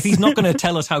 I thought if he's not going to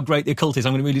tell us how great the occult is,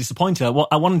 I'm going to be really disappointed.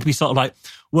 I wanted to be sort of like,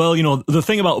 well, the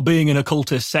thing about being an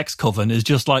occultist sex coven is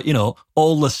just like,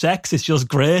 all the sex is just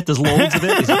great. There's loads of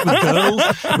it. It's with girls,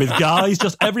 with guys,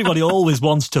 just everybody always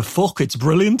wants to fuck. It's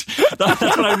brilliant. That's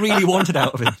what I really wanted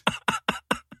out of it.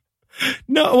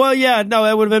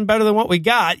 That would have been better than what we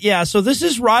got. Yeah, so this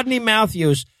is Rodney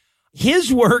Matthews.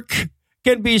 His work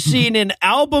can be seen in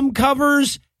album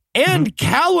covers and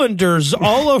calendars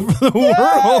all over the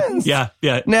world. Yeah.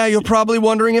 Now, you're probably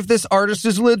wondering if this artist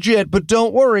is legit, but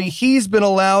don't worry. He's been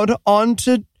allowed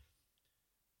onto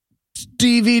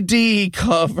DVD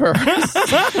covers.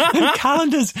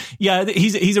 Calendars. Yeah,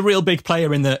 he's a real big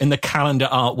player in the calendar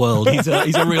art world. He's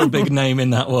a real big name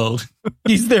in that world.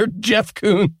 He's their Jeff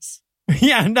Koons.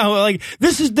 Yeah, no, like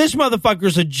this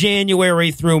motherfucker's a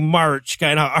January through March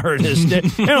kind of artist. They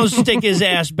don't stick his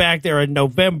ass back there in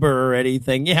November or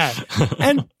anything. Yeah.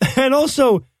 And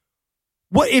also,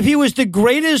 what if he was the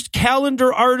greatest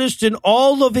calendar artist in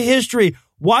all of history?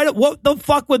 What the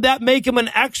fuck would that make him an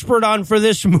expert on for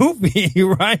this movie,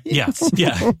 right? Yes,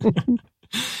 yeah.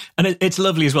 And it's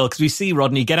lovely as well, because we see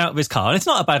Rodney get out of his car, and it's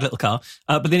not a bad little car,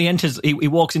 but then he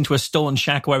walks into a stone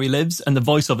shack where he lives, and the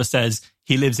voiceover says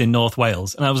he lives in North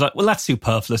Wales. And I was like, well, that's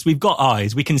superfluous. We've got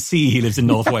eyes. We can see he lives in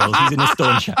North Wales. He's in a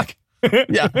stone shack.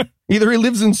 Yeah. Either he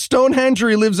lives in Stonehenge or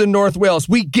he lives in North Wales.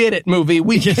 We get it, movie.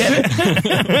 We get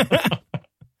it.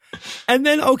 And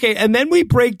then we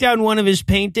break down one of his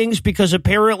paintings because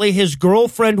apparently his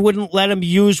girlfriend wouldn't let him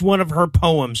use one of her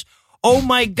poems. Oh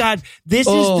my God, this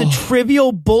is the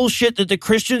trivial bullshit that the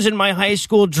Christians in my high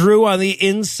school drew on the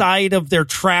inside of their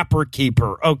Trapper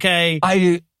Keeper, okay?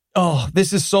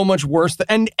 This is so much worse.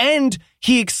 And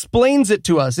he explains it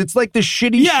to us. It's like the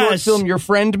shitty short film your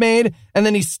friend made, and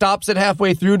then he stops it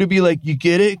halfway through to be like, you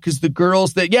get it? Because the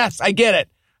girls that, yes, I get it.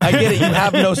 You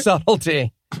have no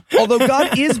subtlety. Although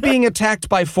God is being attacked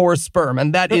by 4 sperm,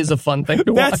 and that is a fun thing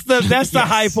to watch. That's the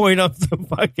high point of the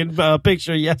fucking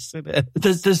picture. Yes, it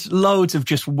is. There's loads of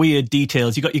just weird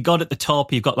details. You got your God at the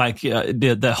top. You've got like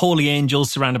the holy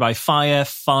angels surrounded by fire.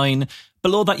 Fine.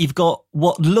 Below that, you've got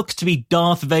what looks to be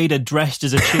Darth Vader dressed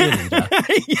as a cheerleader,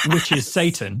 yes. Which is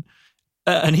Satan.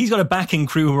 And he's got a backing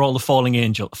crew who are all the fallen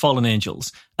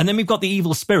angels. And then we've got the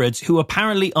evil spirits, who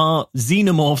apparently are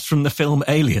xenomorphs from the film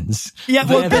Aliens. Yeah,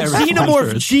 well, that's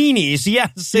xenomorph genies.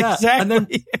 Yes, yeah, exactly. And then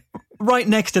right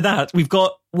next to that, we've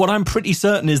got what I'm pretty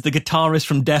certain is the guitarist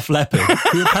from Def Leppard,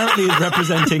 who apparently is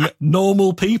representing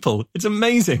normal people. It's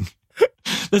amazing.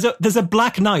 There's a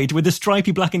black knight with a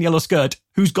stripy black and yellow skirt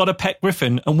who's got a pet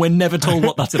griffin, and we're never told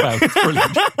what that's about. It's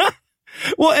brilliant.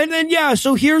 Well, and then,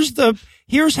 so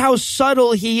here's how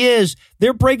subtle he is.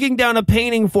 They're breaking down a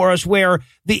painting for us where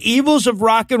the evils of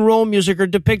rock and roll music are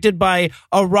depicted by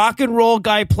a rock and roll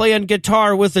guy playing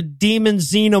guitar with a demon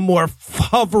xenomorph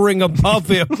hovering above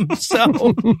him.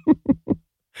 So,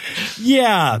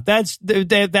 yeah,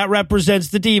 that represents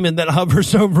the demon that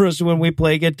hovers over us when we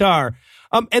play guitar.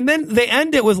 And then they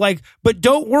end it with like, but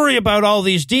don't worry about all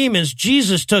these demons.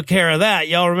 Jesus took care of that.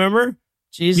 Y'all remember?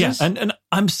 Jesus. Yeah, and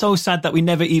I'm so sad that we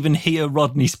never even hear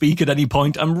Rodney speak at any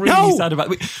point. I'm really sad about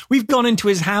it. We've gone into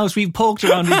his house. We've poked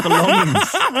around his belongings.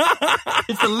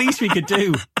 It's the least we could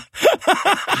do.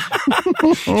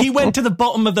 He went to the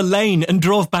bottom of the lane and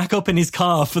drove back up in his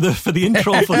car for the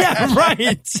intro footage. Yeah,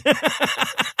 right.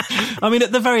 I mean,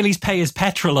 at the very least, pay his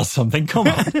petrol or something. Come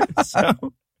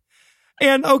on.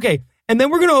 And then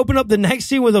we're going to open up the next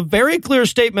scene with a very clear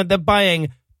statement that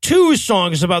buying 2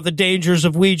 songs about the dangers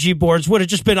of Ouija boards would have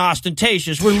just been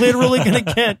ostentatious. We're literally going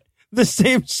to get the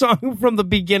same song from the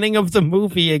beginning of the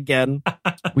movie again.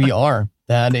 We are.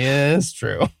 That is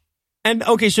true. And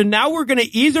so now we're going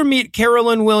to either meet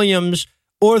Carolyn Williams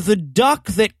or the duck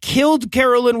that killed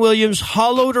Carolyn Williams,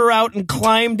 hollowed her out, and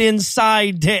climbed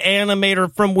inside to animate her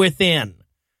from within.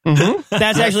 Mm-hmm.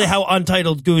 That's actually how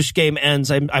Untitled Goose Game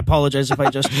ends. I apologize if I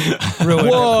just ruined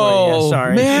it for you.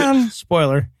 Sorry. Man.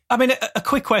 Spoiler. I mean, a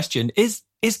quick question. Is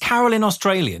Carolyn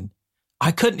Australian?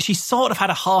 She sort of had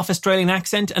a half Australian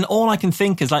accent, and all I can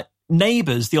think is like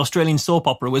Neighbours, the Australian soap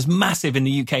opera, was massive in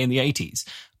the UK in the 80s.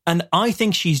 And I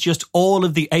think she's just all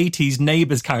of the 80s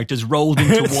Neighbours characters rolled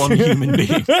into one human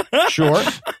being. Sure.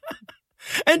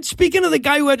 And speaking of the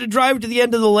guy who had to drive to the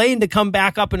end of the lane to come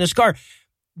back up in his car,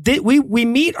 we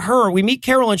meet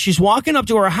Carolyn. She's walking up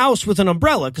to her house with an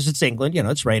umbrella because it's England,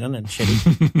 it's raining and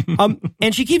shitty.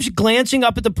 And she keeps glancing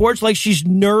up at the porch like she's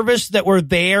nervous that we're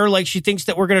there, like she thinks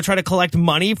that we're going to try to collect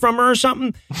money from her or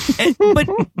something.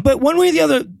 But one way or the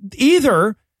other,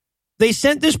 either they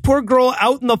sent this poor girl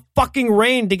out in the fucking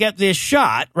rain to get this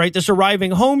shot, right? This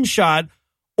arriving home shot,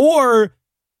 or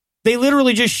they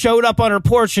literally just showed up on her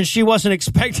porch and she wasn't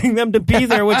expecting them to be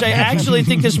there, which I actually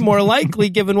think is more likely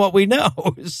given what we know.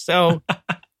 So,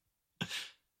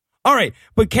 all right.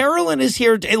 But Carolyn is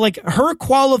here. Like her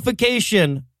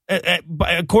qualification,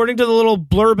 according to the little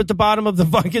blurb at the bottom of the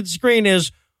fucking screen,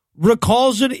 is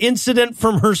recalls an incident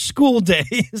from her school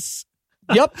days.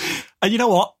 Yep. And you know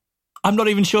what? I'm not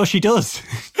even sure she does.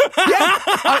 Yeah.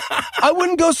 I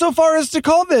wouldn't go so far as to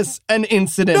call this an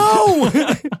incident. No.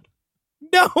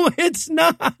 No, it's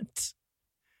not.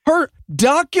 Her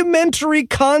documentary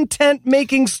content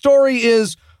making story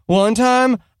is, one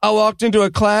time I walked into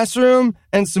a classroom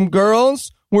and some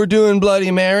girls were doing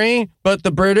Bloody Mary, but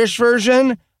the British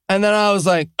version. And then I was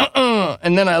like,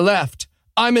 and then I left.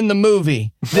 I'm in the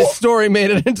movie. This story made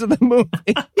it into the movie.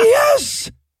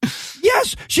 Yes.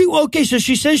 Yes. So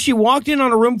she says she walked in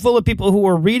on a room full of people who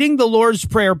were reading the Lord's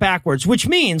Prayer backwards, which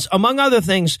means, among other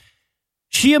things,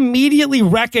 she immediately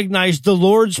recognized the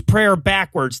Lord's Prayer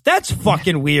backwards. That's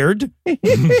fucking weird,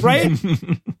 right?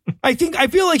 I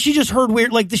feel like she just heard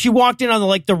weird, like she walked in on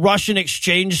the Russian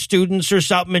exchange students or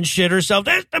something and shit herself.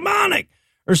 That's demonic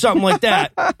or something like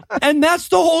that. And that's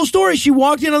the whole story. She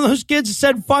walked in on those kids and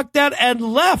said, fuck that, and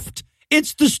left.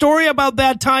 It's the story about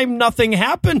that time nothing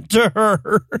happened to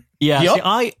her. Yeah, Yep.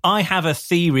 see, I have a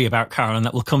theory about Carolyn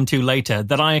that we'll come to later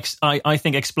that I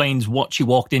think explains what she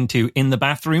walked into in the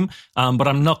bathroom, but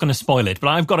I'm not going to spoil it. But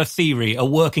I've got a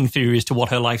working theory as to what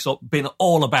her life's been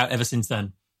all about ever since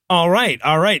then. All right.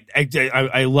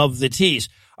 I love the tease.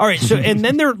 All right, so and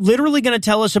then they're literally going to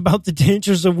tell us about the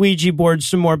dangers of Ouija boards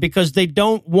some more because they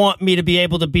don't want me to be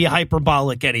able to be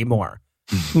hyperbolic anymore.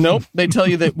 Nope. They tell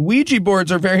you that Ouija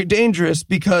boards are very dangerous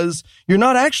because you're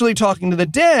not actually talking to the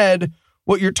dead.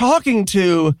 What you're talking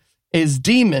to is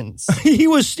demons.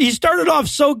 He started off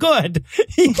so good.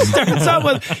 He starts out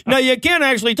with, now you can't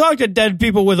actually talk to dead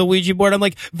people with a Ouija board. I'm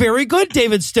like, very good,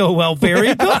 David Stillwell.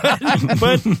 Very good.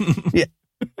 But Yeah.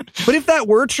 But if that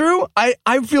were true, I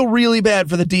feel really bad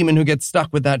for the demon who gets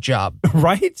stuck with that job.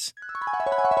 right?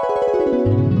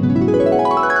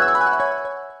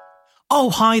 Oh,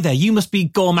 hi there. You must be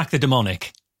Gormak the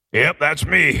Demonic. Yep, that's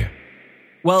me.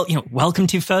 Well, welcome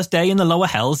to first day in the lower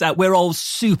hells. We're all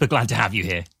super glad to have you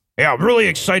here. Yeah, I'm really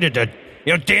excited to,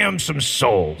 damn some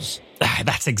souls.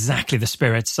 That's exactly the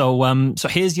spirit. So, so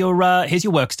here's your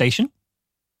workstation.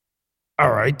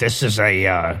 All right, this is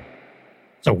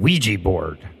it's a Ouija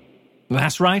board.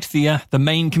 That's right. The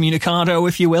main communicado,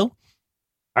 if you will. All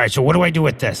right, so what do I do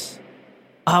with this?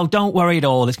 Oh, don't worry at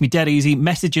all. It's me dead easy.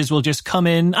 Messages will just come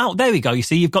in. Oh, there we go. You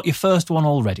see, you've got your first one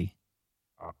already.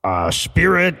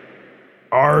 Spirit,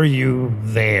 are you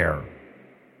there?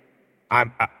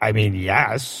 I mean,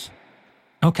 yes.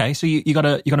 Okay, so you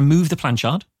gotta move the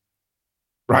planchard.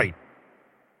 Right.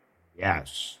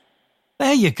 Yes.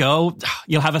 There you go.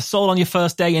 You'll have a soul on your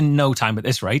first day in no time at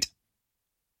this rate.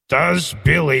 Does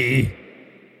Billy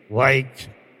like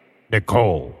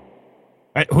Nicole?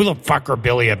 Who the fuck are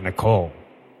Billy and Nicole?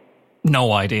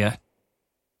 No idea.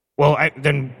 Well,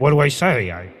 then what do I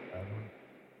say?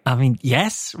 I mean,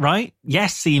 yes, right?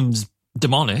 Yes seems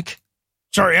demonic.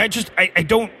 Sorry, I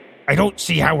don't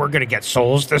see how we're gonna get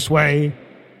souls this way.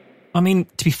 I mean,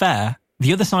 to be fair,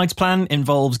 the other side's plan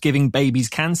involves giving babies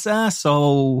cancer,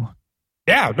 so...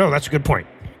 Yeah, no, that's a good point.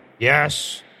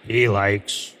 Yes, he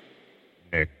likes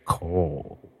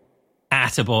Nicole.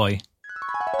 Attaboy.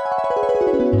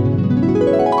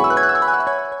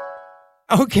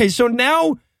 Okay, so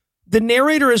now the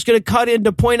narrator is going to cut in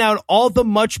to point out all the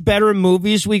much better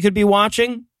movies we could be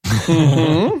watching.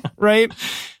 Right?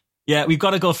 Yeah, we've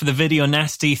got to go for the video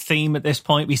nasty theme at this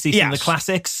point. We see some of the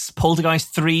classics,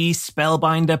 Poltergeist 3,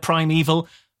 Spellbinder, Primeval,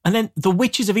 and then The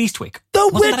Witches of Eastwick. The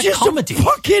Wasn't that a Witches comedy? of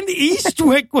fucking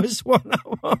Eastwick was one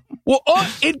of them. Well,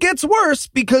 it gets worse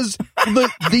because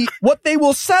the what they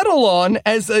will settle on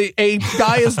as a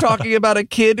guy is talking about a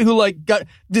kid who got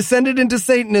descended into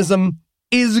Satanism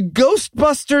is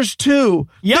Ghostbusters 2.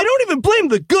 Yep. They don't even blame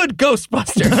the good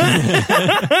Ghostbusters.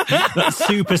 That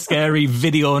super scary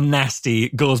video nasty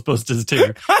Ghostbusters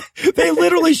 2. They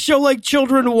literally show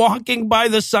children walking by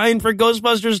the sign for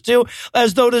Ghostbusters 2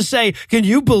 as though to say, can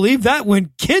you believe that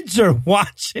when kids are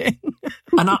watching?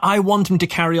 And I want him to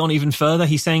carry on even further.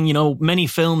 He's saying, many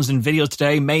films and videos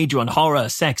today major on horror,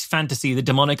 sex, fantasy, the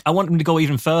demonic. I want him to go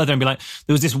even further and be like,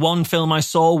 there was this one film I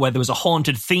saw where there was a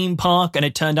haunted theme park and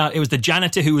it turned out it was the janitor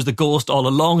who was the ghost all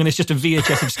along and it's just a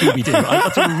VHS of Scooby-Doo.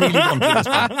 That's what I really want for this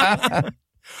one.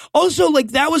 Also,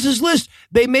 that was his list.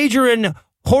 They major in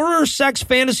horror, sex,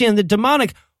 fantasy, and the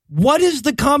demonic. What is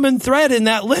the common thread in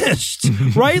that list?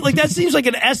 Right? That seems like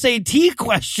an SAT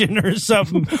question or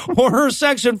something. Horror,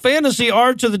 sex, and fantasy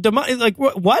are to the demonic.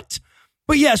 What?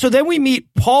 But yeah, so then we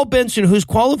meet Paul Benson, whose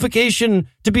qualification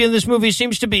to be in this movie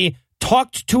seems to be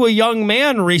talked to a young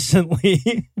man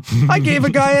recently. I gave a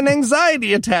guy an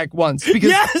anxiety attack once because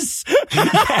yes!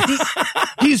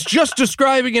 he's just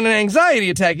describing an anxiety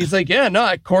attack. He's like, yeah, no,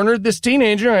 I cornered this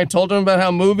teenager and I told him about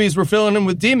how movies were filling him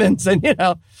with demons and,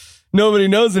 nobody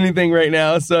knows anything right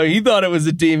now. So he thought it was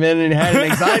a demon and had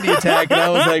an anxiety attack. And I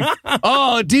was like,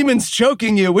 oh, a demon's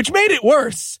choking you, which made it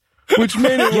worse.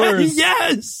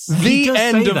 Yes! The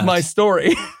end of my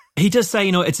story. He does say,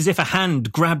 it's as if a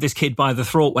hand grabbed this kid by the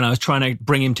throat when I was trying to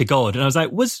bring him to God. And I was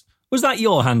like, was that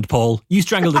your hand, Paul? You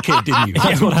strangled the kid, didn't you?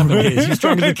 That's what happened is you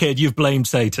strangled the kid, you've blamed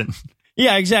Satan.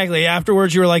 Yeah, exactly.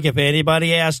 Afterwards, you were like, if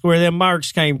anybody asked where them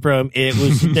marks came from, it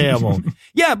was the devil.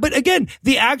 Yeah, but again,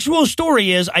 the actual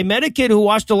story is I met a kid who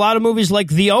watched a lot of movies like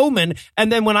The Omen, and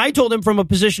then when I told him from a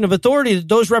position of authority that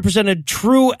those represented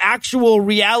true, actual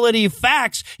reality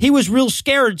facts, he was real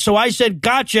scared. So I said,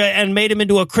 gotcha, and made him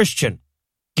into a Christian.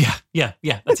 Yeah.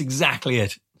 That's exactly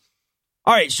it.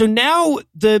 All right, so now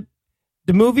the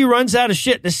movie runs out of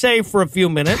shit to say for a few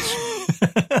minutes.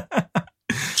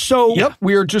 So, yep,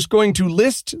 we are just going to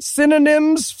list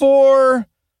synonyms for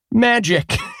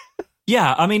magic.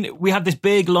 Yeah, I mean, we have this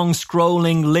big, long,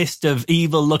 scrolling list of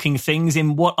evil-looking things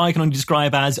in what I can only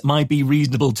describe as my be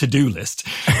reasonable to-do list.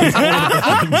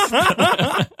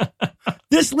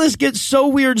 This list gets so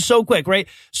weird so quick, right?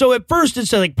 So at first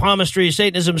it's like palmistry,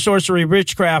 Satanism, sorcery,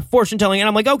 witchcraft, fortune-telling, and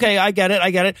I'm like, okay, I get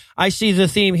it. I see the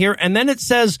theme here. And then it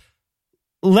says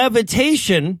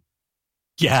levitation.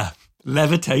 Yeah.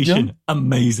 Levitation. Yeah.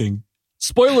 Amazing.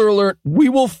 Spoiler alert, we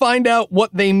will find out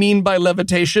what they mean by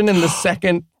levitation in the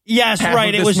second Yes, half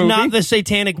right. of It was movie. not the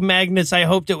satanic magnets I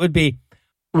hoped it would be.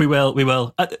 We will.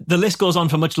 The list goes on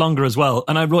for much longer as well.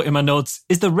 And I wrote in my notes,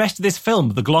 is the rest of this film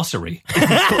the glossary?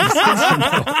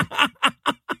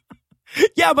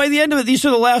 Yeah, by the end of it, these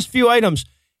are the last few items.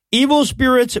 Evil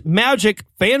spirits, magic,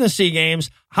 fantasy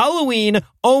games, Halloween,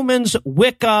 omens,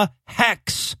 Wicca,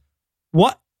 hex.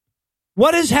 What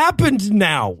has happened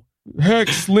now?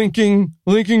 Hex, linking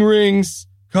rings,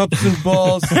 cups and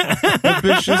balls,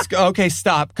 ambitious. Okay,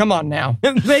 stop. Come on now.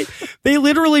 They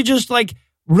literally just like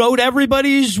wrote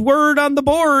everybody's word on the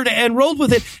board and rolled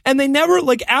with it. And they never,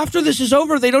 like, after this is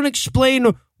over, they don't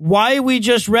explain why we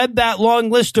just read that long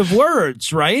list of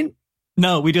words, right?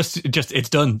 No, we just it's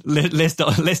done. List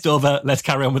over. Let's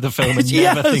carry on with the film and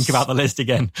never think about the list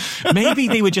again. Maybe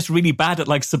they were just really bad at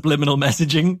like subliminal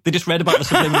messaging. They just read about the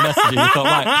subliminal messaging and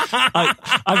thought, right,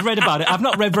 I've read about it. I've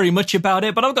not read very much about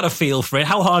it, but I've got a feel for it.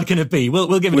 How hard can it be?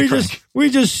 We'll give it a crack. We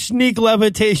just sneak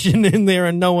levitation in there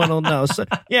and no one will know. So,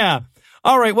 yeah.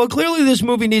 All right. Well, clearly this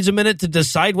movie needs a minute to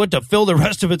decide what to fill the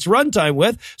rest of its runtime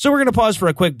with. So we're going to pause for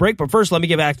a quick break. But first, let me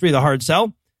give Act 3 the hard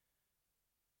sell.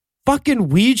 Fucking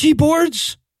Ouija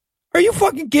boards? Are you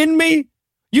fucking kidding me?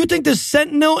 You think the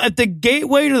sentinel at the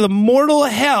gateway to the mortal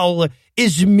hell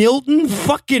is Milton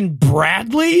fucking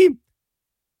Bradley?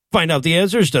 Find out the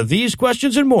answers to these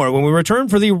questions and more when we return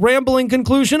for the rambling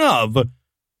conclusion of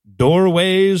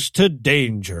Doorways to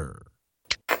Danger.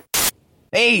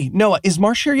 Hey, Noah, is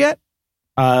Marsh here yet?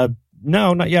 No,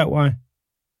 not yet. Why?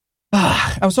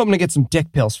 I was hoping to get some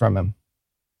dick pills from him.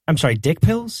 I'm sorry, dick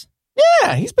pills?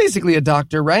 Yeah, he's basically a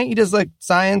doctor, right? He does like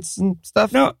science and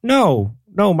stuff. No.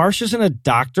 Marsh isn't a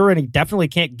doctor, and he definitely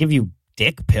can't give you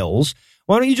dick pills.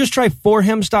 Why don't you just try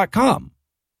forhims.com?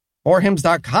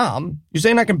 Forhims.com? You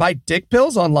saying I can buy dick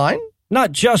pills online?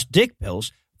 Not just dick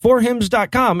pills.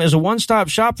 Forhims.com is a one-stop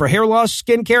shop for hair loss,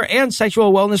 skincare, and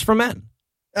sexual wellness for men.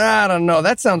 I don't know.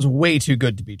 That sounds way too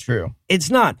good to be true. It's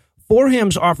not.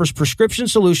 4Hims offers prescription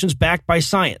solutions backed by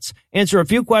science. Answer a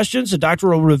few questions, a doctor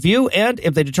will review, and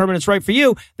if they determine it's right for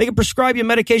you, they can prescribe you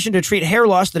medication to treat hair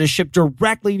loss that is shipped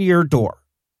directly to your door.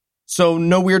 So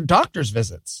no weird doctor's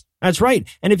visits. That's right.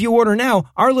 And if you order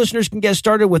now, our listeners can get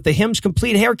started with the Hims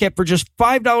Complete Hair Kit for just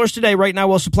 $5 today right now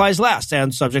while supplies last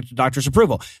and subject to doctor's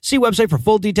approval. See website for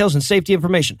full details and safety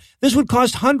information. This would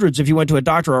cost hundreds if you went to a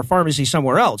doctor or pharmacy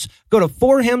somewhere else. Go to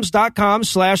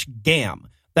forhims.com/gam.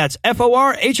 That's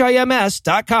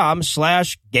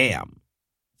forhims.com/gam.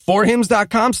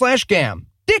 Forhims.com/gam.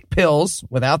 Dick pills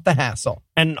without the hassle.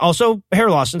 And also hair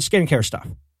loss and skincare stuff.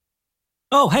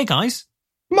 Oh, hey guys.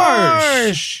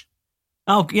 Marsh!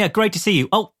 Oh, yeah, great to see you.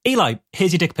 Oh, Eli,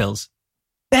 here's your dick pills.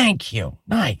 Thank you.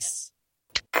 Nice.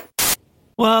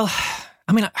 Well,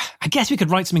 I mean, I guess we could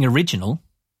write something original.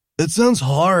 That sounds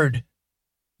hard.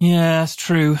 Yeah, that's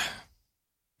true.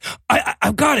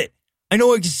 I've got it. I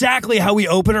know exactly how we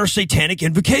open our satanic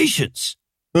invocations.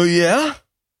 Oh, yeah?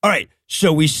 All right.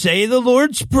 So we say the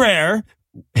Lord's Prayer.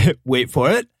 Wait for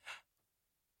it.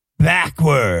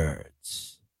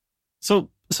 Backwards. So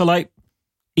like,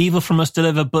 evil from us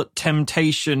deliver, but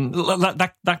temptation,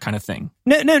 that kind of thing.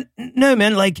 No,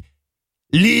 man. Like,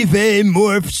 Live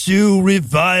morph su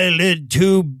reviled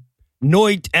to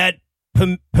noit at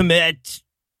permit.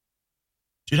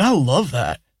 Dude, I love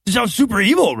that. It sounds super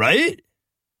evil, right?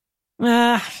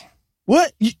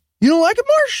 What? You don't like it,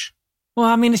 Marsh? Well,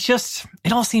 I mean,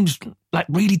 it all seems like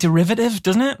really derivative,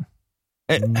 doesn't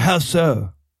it? How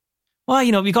so?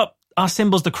 Well, we got our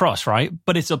symbol's the cross, right?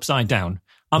 But it's upside down.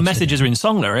 Our messages are in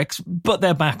song lyrics, but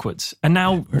they're backwards. And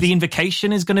now the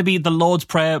invocation is going to be the Lord's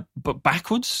Prayer, but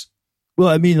backwards? Well,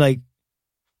 I mean, like,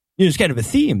 it's kind of a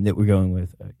theme that we're going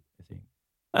with, I think.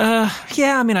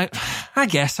 Yeah, I mean, I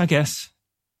guess.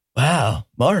 Wow,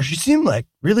 Marsh, you seem like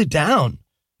really down.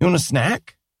 You want a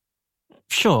snack?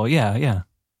 Sure, yeah.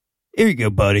 Here you go,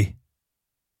 buddy.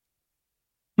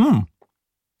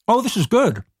 Oh, this is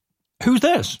good. Who's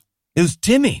this? It was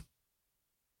Timmy.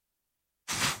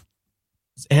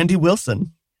 It's Andy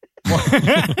Wilson.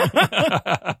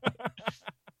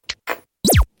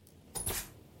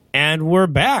 And we're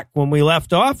back. When we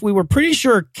left off, we were pretty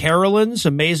sure Carolyn's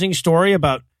amazing story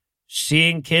about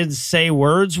seeing kids say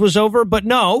words was over. But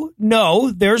no,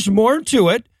 there's more to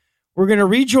it. We're going to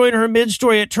rejoin her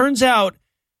mid-story. It turns out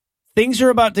things are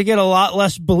about to get a lot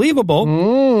less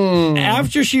believable.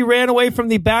 After she ran away from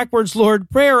the backwards Lord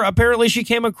prayer, apparently she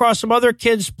came across some other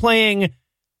kids playing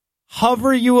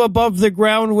Hover You Above the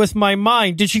Ground with My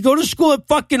Mind. Did she go to school at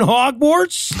fucking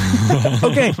Hogwarts?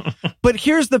 Okay, but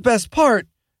here's the best part.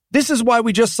 This is why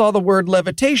we just saw the word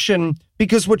levitation,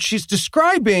 because what she's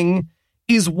describing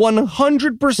is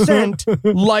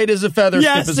 100% light as a feather,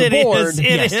 Yes, stiff as a board.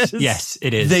 it is. Yes,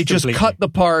 it is. They just completely. cut the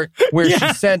part where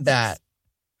she said that.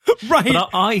 Right. But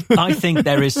I think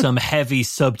there is some heavy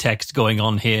subtext going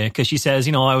on here, because she says,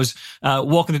 I was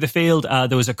walking through the field.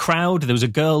 There was a crowd. There was a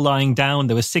girl lying down.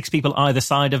 There were 6 people either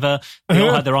side of her. They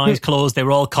all had their eyes closed. They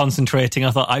were all concentrating.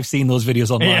 I thought, I've seen those videos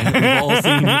online. We've all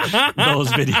seen those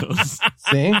videos.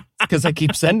 See? Because I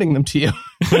keep sending them to you.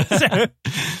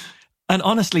 And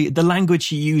honestly, the language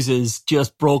she uses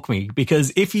just broke me,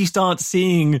 because if you start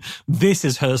seeing this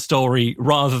as her story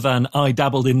rather than I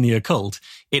dabbled in the occult,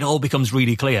 it all becomes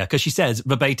really clear. Because she says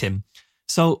verbatim,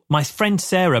 so my friend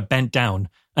Sarah bent down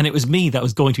and it was me that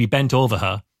was going to be bent over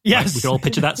her. Yes. Right? We can all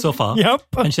picture that so far. Yep.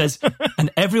 And she says,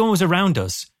 and everyone was around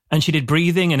us and she did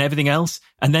breathing and everything else.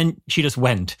 And then she just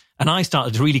went and I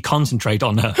started to really concentrate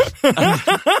on her.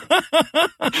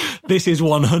 This is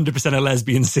 100% a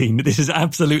lesbian scene. This is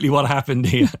absolutely what happened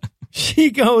here.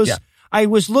 She goes, I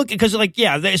was looking, because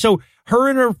so her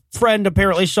and her friend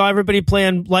apparently saw everybody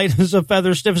playing light as a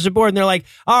feather, stiff as a board. And they're like,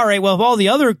 all right, well, if all the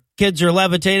other kids are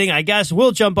levitating, I guess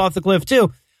we'll jump off the cliff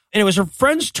too. And it was her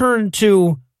friend's turn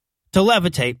to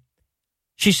levitate.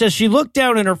 She says she looked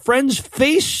down and her friend's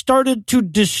face started to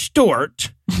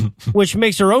distort, which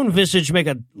makes her own visage make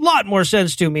a lot more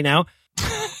sense to me now.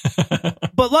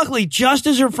 But luckily, just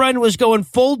as her friend was going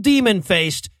full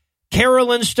demon-faced,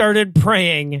 Carolyn started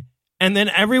praying, and then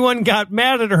everyone got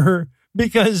mad at her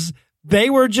because they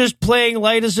were just playing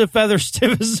light as a feather,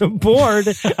 stiff as a board,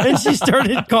 and she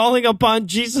started calling upon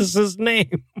Jesus'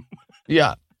 name.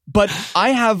 Yeah. But I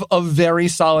have a very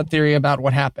solid theory about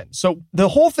what happened. So the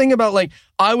whole thing about,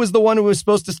 I was the one who was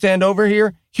supposed to stand over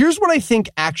here, here's what I think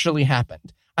actually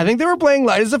happened. I think they were playing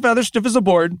light as a feather, stiff as a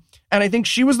board, and I think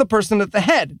she was the person at the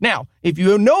head. Now, if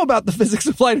you know about the physics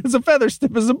of light as a feather,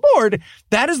 stiff as a board,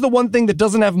 that is the one thing that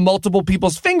doesn't have multiple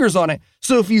people's fingers on it.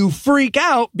 So if you freak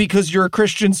out because you're a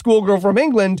Christian schoolgirl from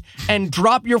England and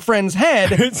drop your friend's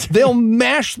head, they'll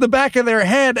mash the back of their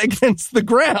head against the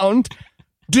ground,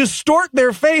 distort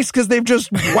their face because they've just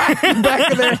whacked the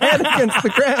back of their head against the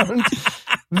ground.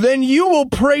 Then you will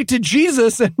pray to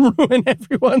Jesus and ruin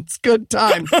everyone's good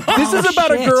time. This is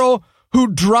about a girl who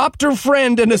dropped her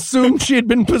friend and assumed she had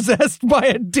been possessed by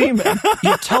a demon.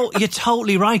 You're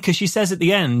totally right, because she says at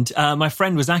the end, my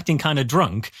friend was acting kind of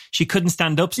drunk. She couldn't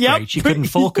stand up straight. Yep. She couldn't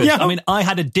focus. Yep. I mean, I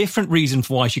had a different reason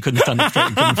for why she couldn't stand up straight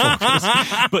and couldn't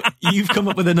focus. But you've come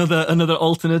up with another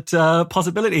alternate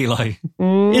possibility, Eli.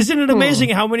 Isn't it amazing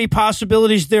how many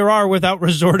possibilities there are without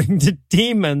resorting to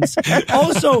demons?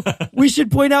 Also, we should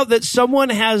point out that someone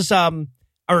has...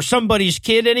 or somebody's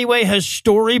kid anyway, has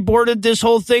storyboarded this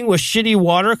whole thing with shitty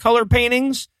watercolor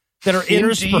paintings that are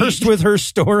interspersed with her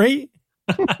story.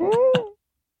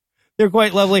 They're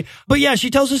quite lovely. But yeah, she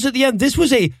tells us at the end, this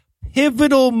was a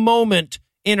pivotal moment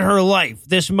in her life.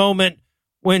 This moment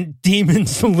when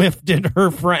demons lifted her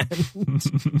friend.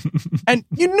 And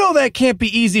you know that can't be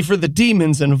easy for the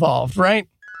demons involved, right?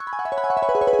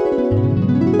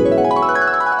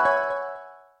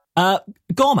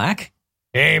 Gormac.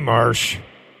 Hey, Marsh.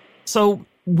 So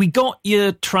we got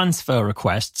your transfer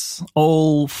requests,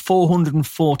 all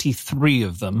 443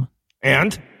 of them.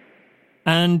 And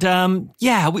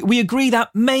we agree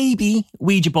that maybe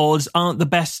Ouija boards aren't the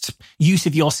best use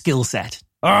of your skill set.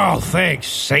 Oh, thanks,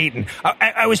 Satan.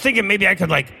 I was thinking maybe I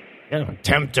could,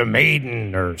 tempt a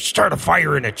maiden or start a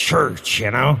fire in a church,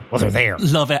 Well, they're there.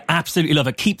 Love it. Absolutely love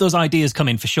it. Keep those ideas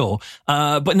coming for sure.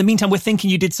 But in the meantime, we're thinking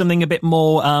you did something a bit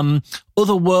more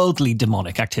otherworldly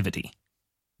demonic activity.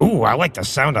 Ooh, I like the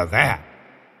sound of that.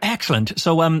 Excellent.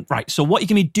 So, right. So what you're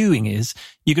going to be doing is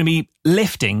you're going to be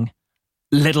lifting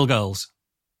little girls.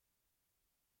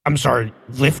 I'm sorry,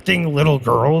 lifting little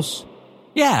girls?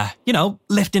 Yeah,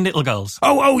 lifting little girls.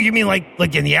 Oh, you mean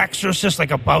like in The Exorcist,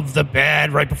 like above the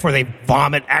bed, right before they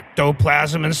vomit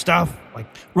ectoplasm and stuff? Like,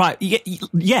 right,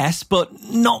 yes, but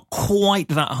not quite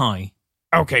that high.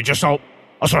 Okay, just I'll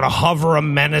sort of hover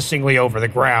them menacingly over the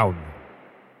ground.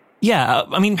 Yeah,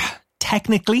 I mean,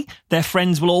 technically, their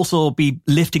friends will also be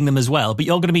lifting them as well, but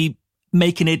you're going to be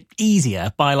making it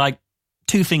easier by like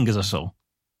 2 fingers or so.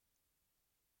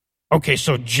 Okay,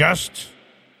 so just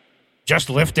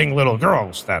lifting little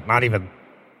girls, that not even...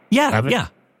 Yeah.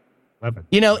 11?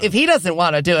 If he doesn't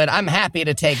want to do it, I'm happy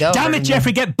to take over. Damn it,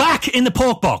 Jeffrey, get back in the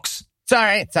pork box.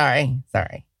 Sorry.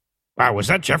 Wow, was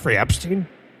that Jeffrey Epstein?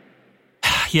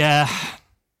 Yeah.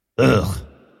 Ugh.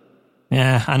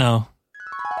 Yeah, I know.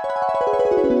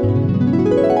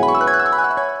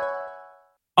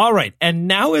 All right, and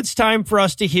now it's time for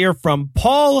us to hear from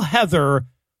Paul Heather,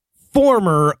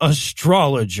 former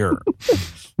astrologer.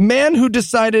 Man who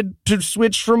decided to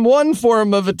switch from one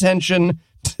form of attention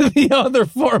to the other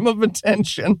form of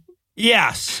attention.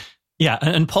 Yes. Yeah,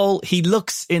 and Paul, he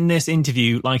looks in this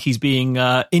interview like he's being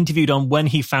interviewed on when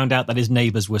he found out that his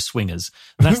neighbors were swingers.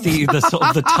 That's the sort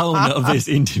of the tone of this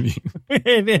interview.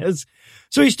 It is.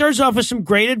 So he starts off with some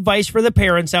great advice for the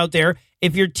parents out there.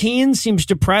 If your teen seems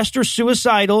depressed or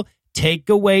suicidal, take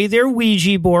away their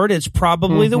Ouija board. It's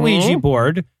probably the Ouija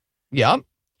board. Yep.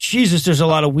 Jesus, there's a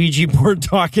lot of Ouija board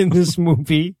talk in this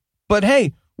movie. But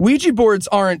hey, Ouija boards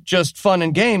aren't just fun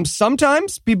and games.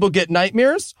 Sometimes people get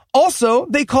nightmares. Also,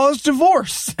 they cause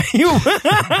divorce.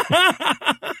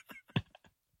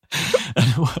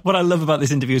 What I love about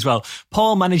this interview as well,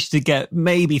 Paul managed to get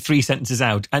maybe 3 sentences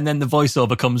out, and then the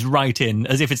voiceover comes right in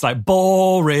as if it's like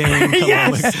boring.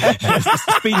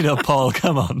 Speed it up, Paul.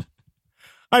 Come on.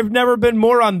 I've never been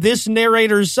more on this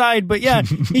narrator's side, but yeah,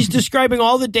 he's describing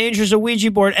all the dangers of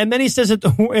Ouija board. And then he says at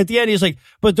the end, he's like,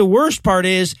 but the worst part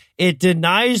is it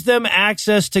denies them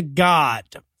access to God.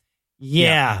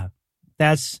 Yeah.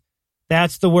 That's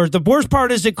the worst. The worst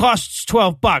part is it costs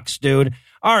 $12, dude.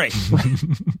 All right.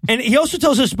 And he also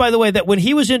tells us, by the way, that when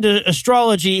he was into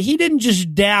astrology, he didn't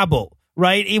just dabble,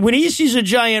 right? When he sees a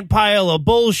giant pile of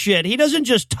bullshit, he doesn't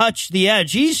just touch the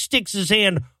edge. He sticks his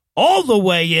hand all the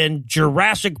way in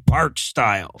Jurassic Park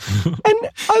style. And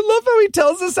I love how he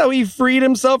tells us how he freed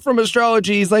himself from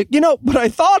astrology. He's like, but I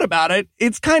thought about it.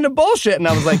 It's kind of bullshit. And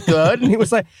I was like, good. And he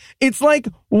was like, it's like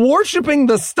worshiping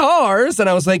the stars. And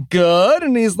I was like, good.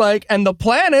 And he's like, and the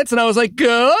planets. And I was like,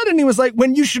 good. And he was like,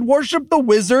 when you should worship the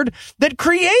wizard that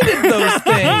created those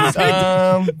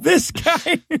things. This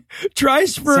guy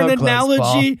tries for an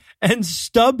analogy and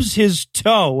stubs his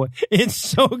toe. It's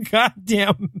so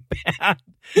goddamn bad.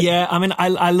 Yeah, I mean,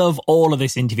 I love all of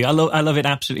this interview. I love it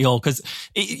absolutely all, because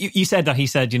you said that he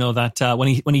said, that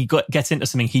when he gets into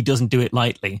something, he doesn't do it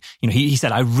lightly. He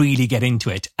said, I really get into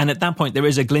it. And at that point, there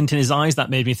is a glint in his eyes that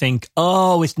made me think,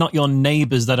 oh, it's not your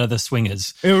neighbors that are the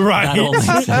swingers. Right. That all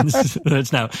makes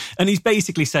sense now. And he's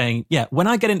basically saying, yeah, when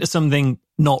I get into something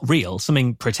not real,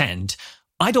 something pretend,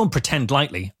 I don't pretend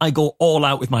lightly. I go all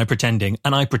out with my pretending,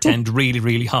 and I pretend really,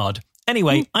 really hard.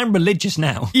 Anyway, I'm religious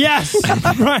now. Yes,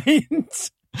 right.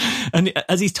 And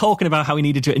as he's talking about how he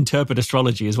needed to interpret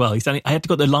astrology as well, he said, I had to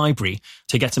go to the library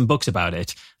to get some books about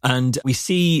it. And we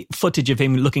see footage of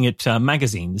him looking at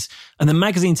magazines. And the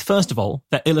magazines, first of all,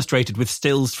 they're illustrated with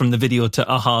stills from the video to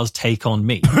Aha's Take on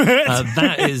Me.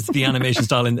 That is the animation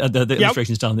style, the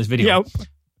illustration style in this video. Yep.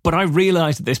 But I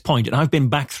realized at this point, and I've been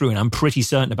back through and I'm pretty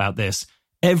certain about this,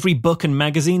 every book and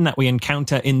magazine that we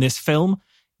encounter in this film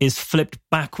is flipped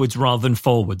backwards rather than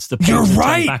forwards. The pages are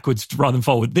turned backwards rather than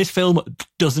forward. This film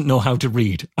doesn't know how to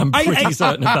read. I'm pretty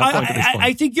certain of that point at this point.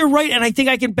 I think you're right, and I think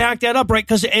I can back that up, right?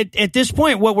 Because at this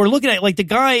point, what we're looking at, like the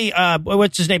guy,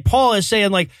 what's his name, Paul, is saying,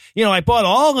 like, I bought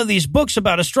all of these books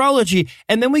about astrology,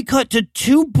 and then we cut to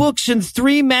 2 books and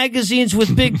 3 magazines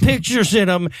with big pictures in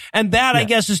them, and that, I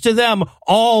guess, is to them,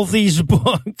 all these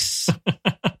books.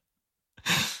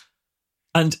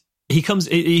 And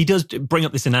he does bring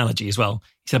up this analogy as well.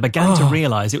 He said, I began to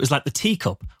realize it was like the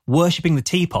teacup, worshipping the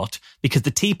teapot, because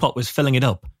the teapot was filling it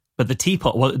up. But the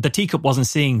teacup wasn't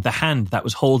seeing the hand that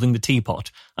was holding the teapot.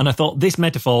 And I thought this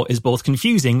metaphor is both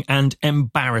confusing and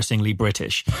embarrassingly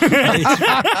British. It's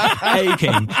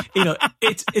aching.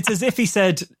 It's as if he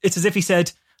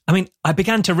said, I mean, I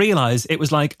began to realize it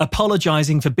was like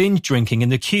apologizing for binge drinking in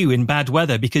the queue in bad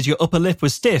weather because your upper lip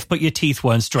was stiff, but your teeth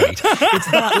weren't straight.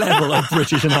 It's that level of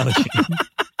British analogy.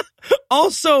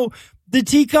 Also, the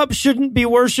teacup shouldn't be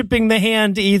worshiping the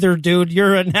hand either, dude.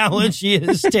 Your analogy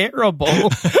is terrible.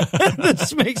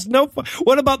 This makes no fun.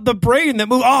 What about the brain that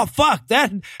moves? Oh, fuck,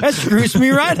 that screws me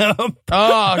right up.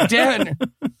 Oh, damn it.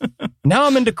 Now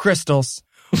I'm into crystals.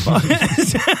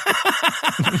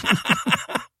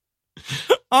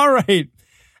 All right.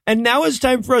 And now it's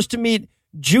time for us to meet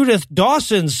Judith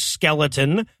Dawson's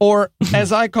skeleton. Or,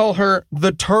 as I call her,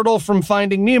 the turtle from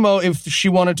Finding Nemo if she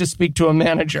wanted to speak to a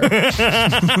manager.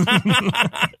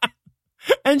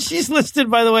 And she's listed,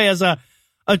 by the way, as a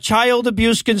child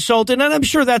abuse consultant. And I'm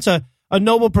sure that's a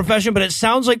noble profession, but it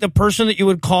sounds like the person that you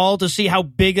would call to see how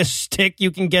big a stick you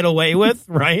can get away with,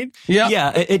 right?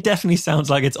 Yeah, it definitely sounds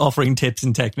like it's offering tips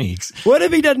and techniques. What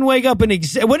if he doesn't wake up what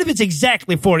if it's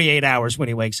exactly 48 hours when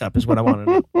he wakes up is what I want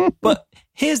to know. But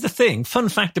here's the thing. Fun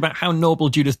fact about how noble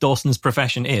Judith Dawson's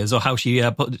profession is, or how she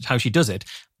does it.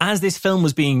 As this film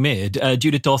was being made,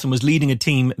 Judith Dawson was leading a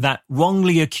team that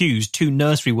wrongly accused 2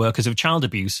 nursery workers of child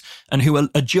abuse, and who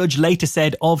a judge later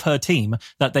said of her team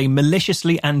that they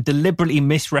maliciously and deliberately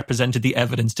misrepresented the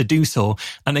evidence to do so,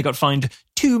 and they got fined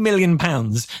 £2 million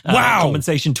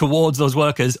compensation towards those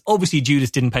workers. Obviously,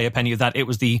 Judith didn't pay a penny of that. It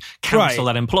was the council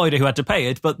that employed her who had to pay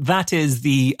it, but that is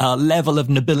the level of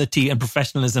nobility and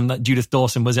professionalism that Judith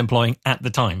Dawson was employing at the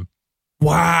time.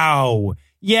 Wow.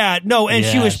 Yeah, no, and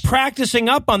she was practicing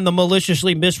up on the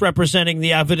maliciously misrepresenting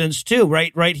the evidence too,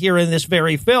 right here in this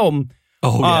very film.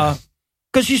 Oh, yeah.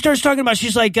 Because she starts talking about,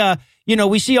 she's like,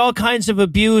 we see all kinds of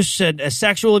abuse and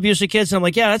sexual abuse of kids. And I'm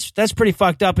like, yeah, that's pretty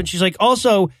fucked up. And she's like,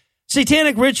 also,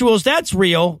 satanic rituals, that's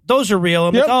real. Those are real.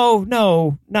 I'm like, oh,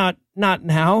 no, not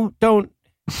now. Don't.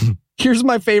 Here's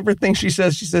my favorite thing she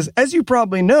says. She says, as you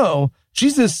probably know,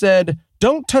 Jesus said,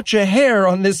 don't touch a hair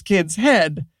on this kid's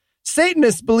head.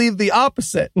 Satanists believe the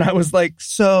opposite. And I was like,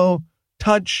 so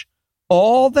touch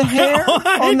all the hair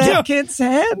on that kid's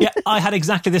head? Yeah, I had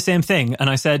exactly the same thing. And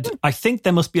I said, I think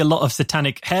there must be a lot of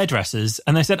satanic hairdressers.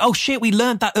 And they said, oh shit, we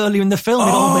learned that earlier in the film.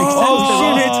 It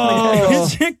all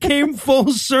makes sense. It came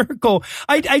full circle.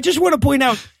 I just want to point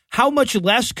out how much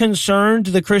less concerned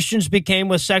the Christians became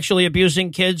with sexually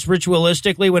abusing kids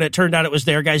ritualistically when it turned out it was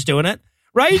their guys doing it.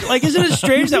 Right? Like, isn't it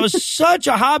strange? That was such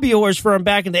a hobby horse for them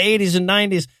back in the 80s and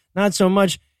 90s. Not so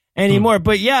much anymore.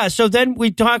 But yeah, so then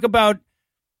we talk about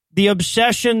the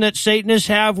obsession that Satanists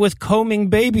have with combing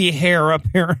baby hair,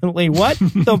 apparently. What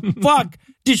the fuck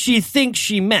did she think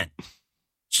she meant?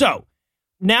 So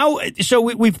now,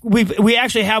 we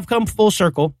actually have come full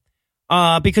circle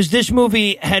because this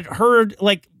movie had heard,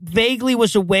 like, vaguely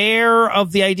was aware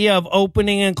of the idea of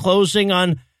opening and closing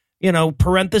on,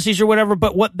 parentheses or whatever.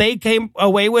 But what they came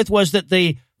away with was that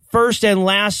the first and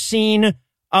last scene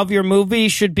of your movie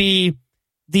should be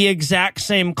the exact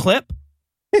same clip.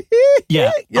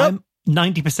 Yeah, yep. I'm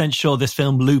 90% sure this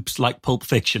film loops like Pulp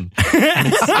Fiction.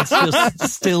 And it's just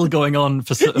still going on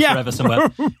forever somewhere.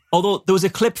 Although there was a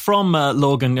clip from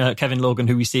Kevin Logan,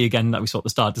 who we see again that we saw at the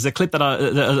start. There's a clip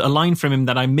a line from him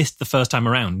that I missed the first time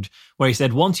around, where he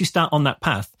said, once you start on that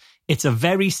path, it's a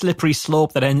very slippery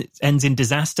slope that ends in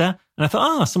disaster. And I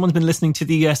thought, someone's been listening to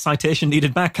the citation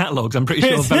needed back catalogs. I'm pretty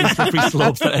sure very slippery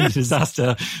slopes that end in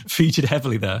disaster featured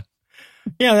heavily there.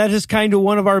 Yeah, that is kind of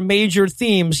one of our major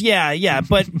themes. Yeah.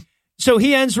 But so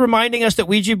he ends reminding us that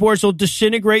Ouija boards will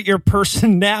disintegrate your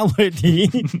personality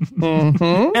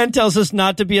and tells us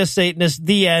not to be a Satanist.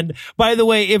 The end. By the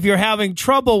way, if you're having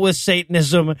trouble with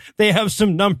Satanism, they have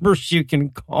some numbers you can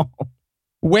call.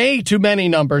 Way too many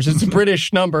numbers. It's a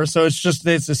British number, so it's a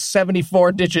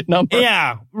 74-digit number.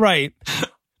 Yeah, right.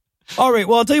 All right,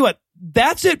 well, I'll tell you what.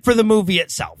 That's it for the movie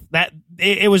itself.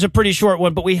 It was a pretty short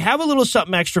one, but we have a little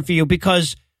something extra for you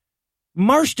because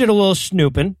Marsh did a little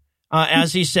snooping,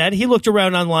 as he said. He looked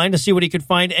around online to see what he could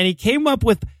find, and he came up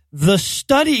with the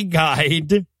study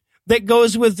guide that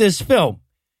goes with this film.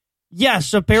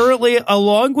 Yes, apparently,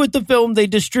 along with the film, they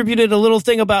distributed a little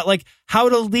thing about like how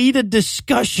to lead a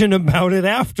discussion about it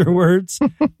afterwards.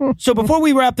 So before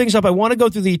we wrap things up, I want to go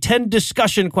through the 10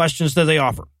 discussion questions that they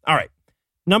offer. All right.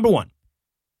 Number 1.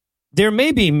 There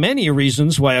may be many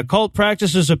reasons why occult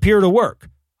practices appear to work.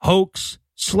 Hoax,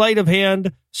 sleight of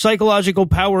hand, psychological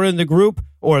power in the group,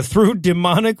 or through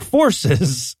demonic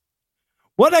forces.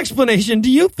 What explanation do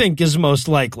you think is most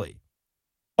likely?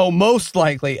 Oh, most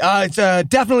likely. It's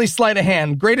definitely sleight of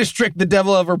hand. Greatest trick the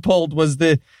devil ever pulled was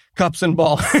the cups and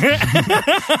ball.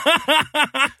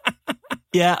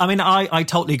 Yeah, I mean, I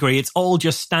totally agree. It's all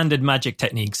just standard magic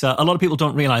techniques. A lot of people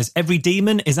don't realize every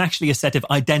demon is actually a set of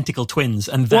identical twins,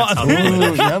 and that's how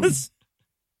it is.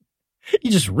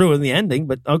 You just ruined the ending,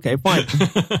 but okay, fine.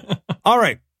 All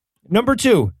right. Number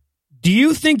 2. Do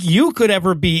you think you could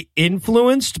ever be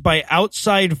influenced by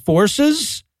outside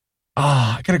forces?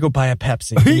 I gotta go buy a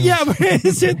Pepsi. Yeah, but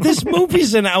this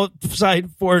movie's an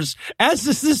outside force, as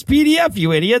is this PDF,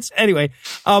 you idiots. Anyway,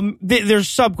 there's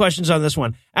sub-questions on this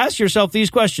one. Ask yourself these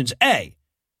questions. A,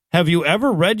 have you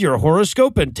ever read your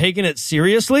horoscope and taken it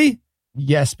seriously?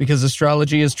 Yes, because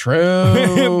astrology is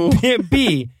true.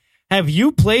 B, Have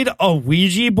you played a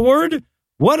Ouija board?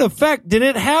 What effect did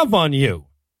it have on you?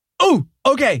 Oh,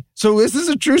 okay. So this is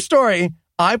a true story.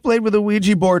 I played with a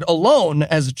Ouija board alone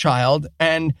as a child,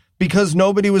 and because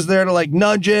nobody was there to like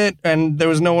nudge it, and there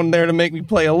was no one there to make me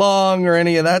play along or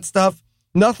any of that stuff,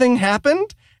 nothing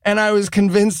happened. And I was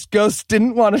convinced ghosts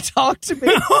didn't want to talk to me.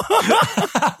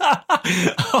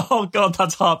 Oh, God,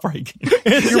 that's heartbreaking.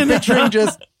 You're picturing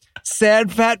just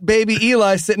sad, fat baby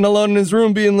Eli sitting alone in his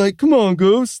room being like, come on,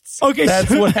 ghosts. Okay,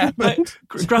 That's what happened.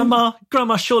 Grandma,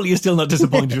 surely you're still not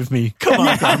disappointed with me. Come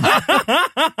on, Grandma.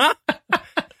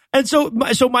 And so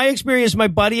my experience, my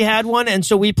buddy had one, and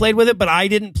so we played with it, but I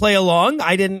didn't play along.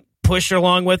 I didn't push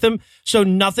along with him, so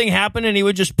nothing happened, and he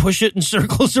would just push it in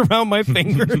circles around my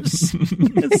fingers.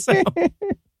 So,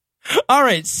 all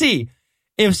right, C.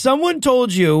 If someone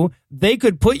told you they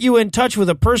could put you in touch with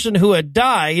a person who had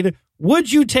died, would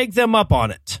you take them up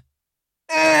on it?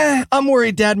 I'm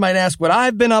worried Dad might ask what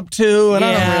I've been up to, and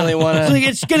I don't really want to.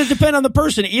 It's going to depend on the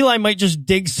person. Eli might just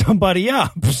dig somebody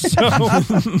up. So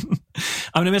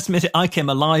I'm going to admit it. I came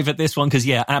alive at this one because,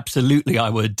 yeah, absolutely, I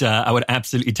would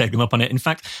absolutely take them up on it. In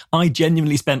fact, I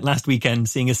genuinely spent last weekend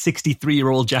seeing a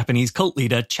 63-year-old Japanese cult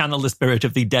leader channel the spirit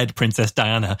of the dead Princess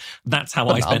Diana. That's how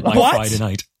I spent my Friday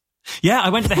night. Yeah, I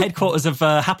went to the headquarters of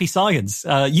Happy Science.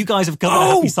 You guys have covered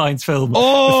a Happy Science film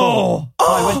before.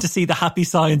 I went to see the Happy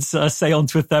Science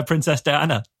seance with Princess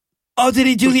Diana. Oh, did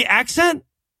he do the accent?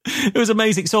 It was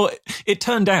amazing. So it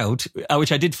turned out,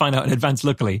 which I did find out in advance,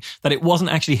 luckily, that it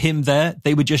wasn't actually him there.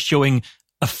 They were just showing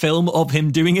a film of him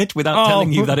doing it without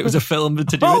telling you that it was a film to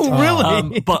do it. Oh,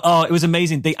 really? But it was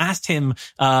amazing. They asked him,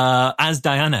 as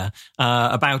Diana,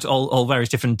 about all various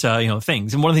different,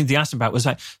 things. And one of the things they asked him about was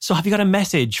like, so have you got a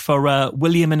message for,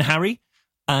 William and Harry?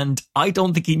 And I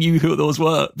don't think he knew who those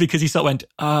were because he sort of went,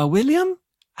 William?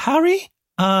 Harry?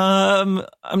 I'm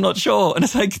not sure. And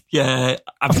it's like, yeah,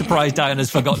 I'm surprised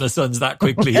Diana's forgotten her sons that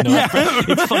quickly. You know,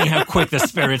 It's funny how quick the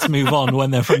spirits move on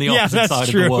when they're from the opposite side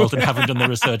of the world and haven't done the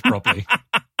research properly.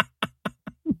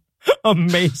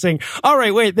 Amazing. All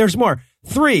right, wait, there's more.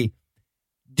 3.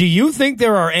 Do you think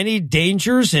there are any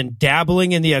dangers in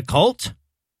dabbling in the occult?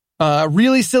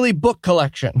 Really silly book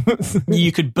collection.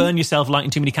 You could burn yourself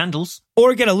lighting too many candles.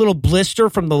 Or get a little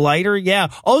blister from the lighter. Yeah.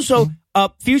 Also,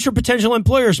 future potential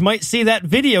employers might see that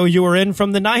video you were in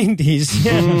from the 90s.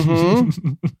 Yeah.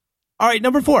 Mm-hmm. All right,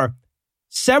 number 4.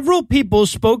 Several people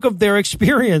spoke of their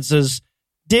experiences.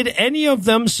 Did any of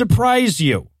them surprise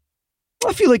you?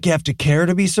 I feel like you have to care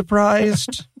to be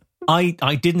surprised. I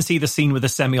didn't see the scene with the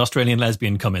semi-Australian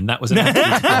lesbian come in. That was an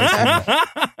absolute surprise to me.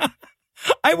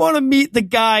 I want to meet the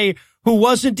guy who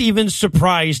wasn't even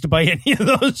surprised by any of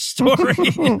those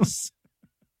stories.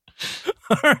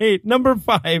 All right, number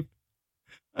 5.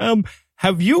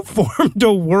 Have you formed a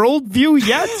worldview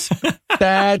yet?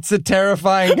 That's a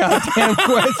terrifying goddamn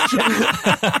question.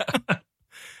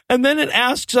 And then it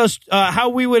asks us how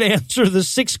we would answer the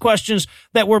 6 questions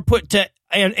that were put to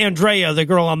Andrea, the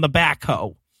girl on the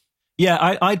backhoe.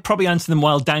 Yeah, I'd probably answer them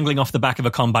while dangling off the back of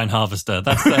a combine harvester.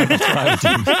 That's what I would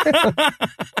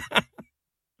do.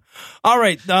 All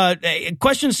right.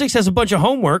 Question 6 has a bunch of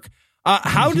homework.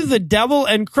 How do the devil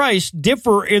and Christ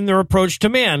differ in their approach to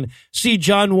man? See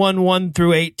John 1:1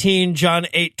 through 18, John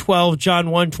 8:12, John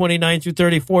 1:29 through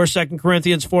 34, 2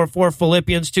 Corinthians 4:4,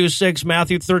 Philippians 2:6,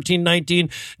 Matthew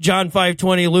 13:19, John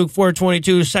 5:20, Luke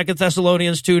 4:22, 2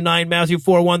 Thessalonians 2:9, Matthew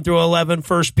 4:1 through 11,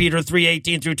 1 Peter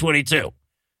 3:18 through 22.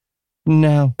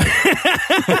 No.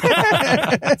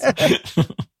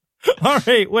 All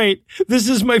right, wait. This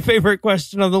is my favorite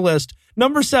question on the list.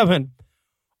 Number 7.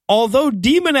 Although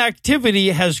demon activity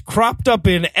has cropped up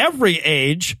in every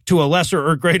age to a lesser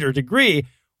or greater degree,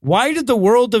 why did the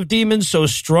world of demons so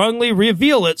strongly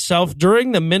reveal itself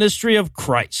during the ministry of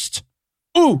Christ?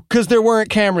 Ooh, because there weren't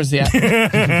cameras yet.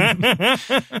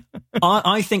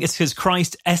 I think it's because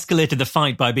Christ escalated the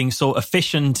fight by being so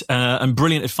efficient and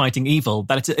brilliant at fighting evil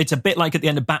that it's a bit like at the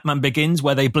end of Batman Begins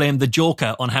where they blamed the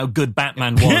Joker on how good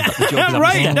Batman was. That the Joker's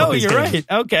right, no, you're right.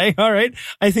 Okay, all right.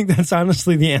 I think that's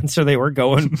honestly the answer they were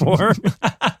going for.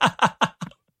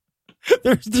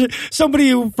 There's somebody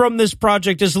who from this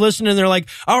project is listening. They're like,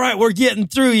 all right, we're getting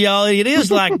through, y'all. It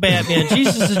is like Batman.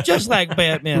 Jesus is just like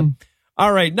Batman.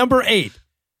 All right, number 8.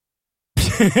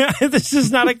 This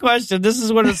is not a question. This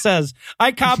is what it says.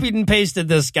 I copied and pasted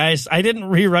this, guys. I didn't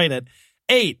rewrite it.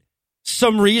 8.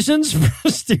 Some reasons for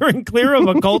steering clear of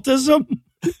occultism?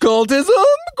 Cultism?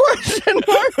 Question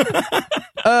mark.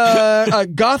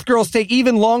 Goth girls take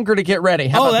even longer to get ready.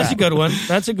 How about that's that? A good one.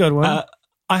 That's a good one.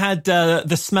 I had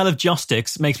the smell of joss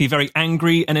sticks makes me very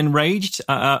angry and enraged.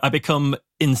 I become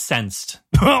incensed.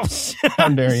 Oh, how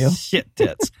dare you? Shit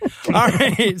tits. All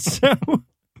right, so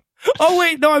Oh,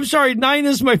 wait. No, I'm sorry. 9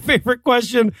 is my favorite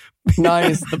question.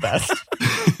 9 is the best.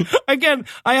 Again,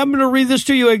 I am going to read this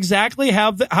to you exactly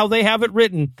how they have it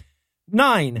written.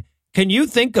 9. Can you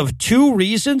think of 2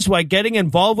 reasons why getting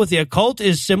involved with the occult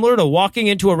is similar to walking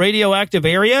into a radioactive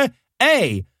area?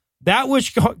 A, that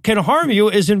which can harm you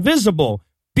is invisible.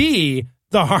 B,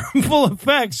 the harmful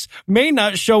effects may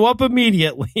not show up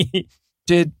immediately.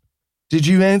 Did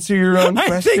you answer your own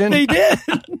question? I think they did.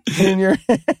 In your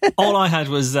All I had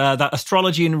was that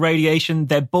astrology and radiation,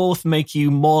 they both make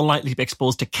you more likely to be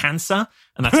exposed to cancer.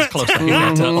 And that's as close as I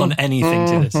can get on anything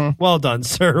to this. Well done,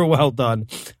 sir. Well done.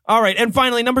 All right. And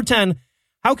finally, number 10,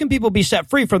 how can people be set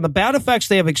free from the bad effects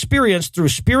they have experienced through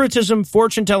spiritism,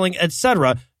 fortune telling,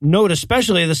 etc.? Note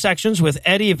especially the sections with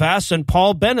Eddie Vass and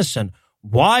Paul Benison.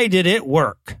 Why did it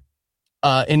work?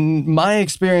 In my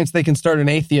experience, they can start an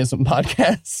atheism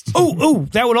podcast. Oh,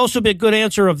 that would also be a good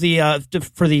answer of the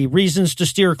for the reasons to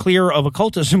steer clear of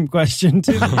occultism question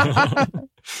too.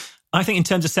 I think in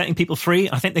terms of setting people free,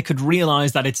 I think they could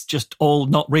realize that it's just all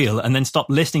not real and then stop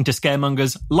listening to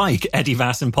scaremongers like Eddie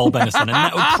Vass and Paul Benison. And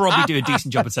that would probably do a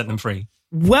decent job at setting them free.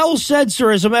 Well said,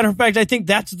 sir. As a matter of fact, I think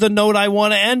that's the note I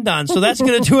want to end on. So that's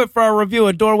going to do it for our review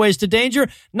of Doorways to Danger.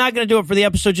 Not going to do it for the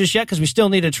episode just yet because we still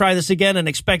need to try this again and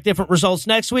expect different results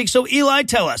next week. So Eli,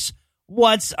 tell us,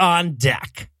 what's on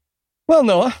deck? Well,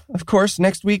 Noah, of course,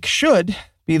 next week should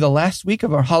be the last week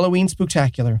of our Halloween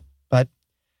Spooktacular. But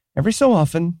every so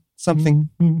often, something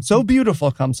so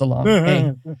beautiful comes along.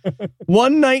 A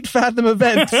one-night Fathom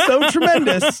event so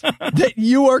tremendous that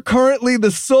you are currently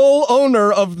the sole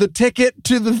owner of the ticket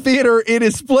to the theater it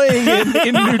is playing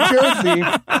in New Jersey.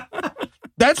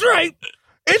 That's right.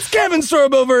 It's Kevin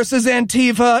Sorbo versus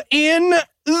Antifa in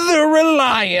The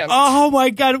Reliant. Oh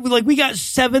my God. Like, we got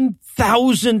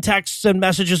 7,000 texts and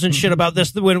messages and shit about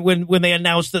this when they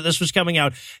announced that this was coming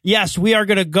out. Yes, we are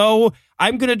going to go.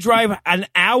 I'm going to drive an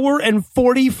hour and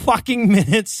 40 fucking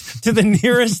minutes to the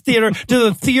nearest theater, to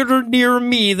the theater near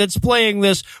me that's playing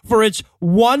this for its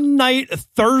one night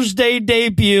Thursday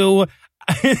debut,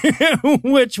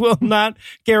 which will not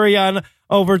carry on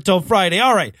over till Friday.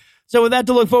 All right. So with that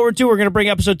to look forward to, we're going to bring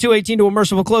episode 218 to a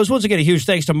merciful close. Once again, a huge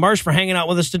thanks to Marsh for hanging out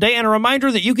with us today, and a reminder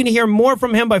that you can hear more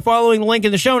from him by following the link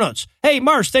in the show notes. Hey,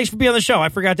 Marsh, thanks for being on the show. I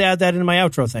forgot to add that in my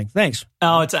outro thing. Thanks.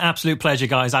 Oh, it's an absolute pleasure,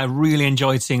 guys. I really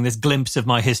enjoyed seeing this glimpse of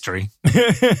my history.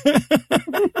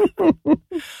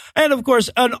 And of course,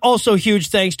 an also huge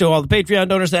thanks to all the Patreon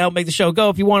donors that help make the show go.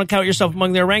 If you want to count yourself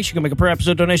among their ranks, you can make a per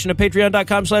episode donation at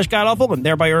patreon.com/godawful and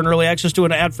thereby earn early access to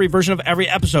an ad-free version of every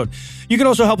episode. You can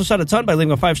also help us out a ton by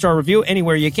leaving a 5-star review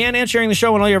anywhere you can and sharing the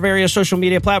show on all your various social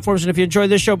media platforms. And if you enjoyed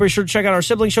this show, be sure to check out our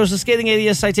sibling shows, The Scathing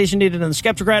Atheist, Citation Needed, and The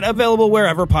Skeptocrat, available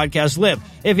wherever podcasts live.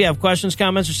 If you have questions,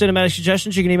 comments, or cinematic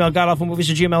suggestions, you can email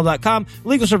godawfulmovies@gmail.com.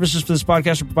 Legal services for this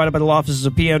podcast are provided by the law offices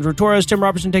of P. Andrew Torres. Tim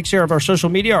Robertson takes care of our social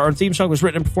media. Our theme song was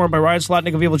written and performed by Ryan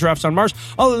Slotnick of Evil Drafts on Mars.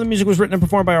 All of the music was written and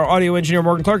performed by our audio engineer,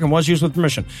 Morgan Clark, and was used with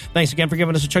permission. Thanks again for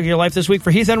giving us a chunk of your life this week.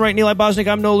 For Heath Enright and Eli Bosnick,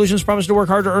 I'm Noah Illusions. Promise to work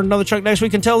hard to earn another chunk next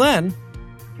week. Until then,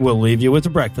 we'll leave you with the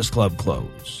Breakfast Club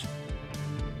close.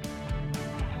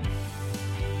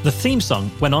 The theme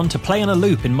song went on to play on a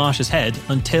loop in Marsh's head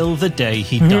until the day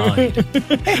he died.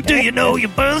 Do you know your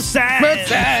birth sign?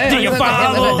 Do you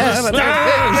follow the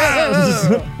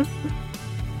stars?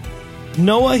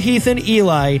 Noah, Heath, and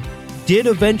Eli did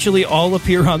eventually all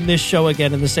appear on this show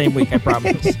again in the same week, I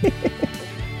promise.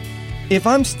 If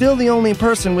I'm still the only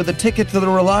person with a ticket to the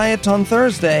Reliant on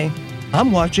Thursday,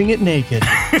 I'm watching it naked.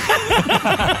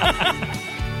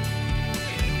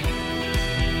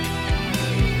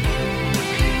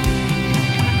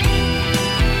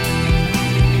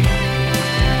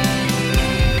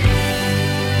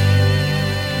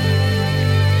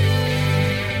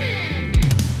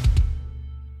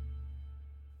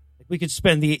 We could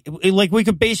spend we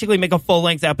could basically make a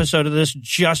full-length episode of this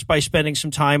just by spending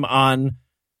some time on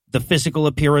the physical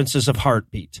appearances of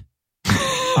Heartbeat.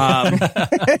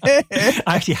 I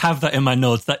actually have that in my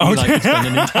notes that Eli could spend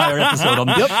an entire episode on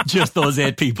just those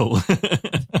 8 people.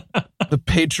 The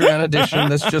Patreon edition,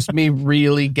 that's just me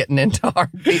really getting into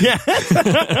Heartbeat.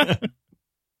 Yeah.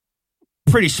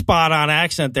 Pretty spot-on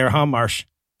accent there, huh, Marsh?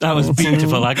 That was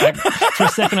beautiful. For a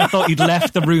second, I thought you'd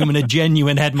left the room and a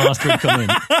genuine headmaster had come in.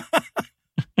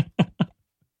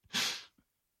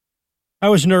 I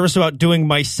was nervous about doing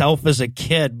myself as a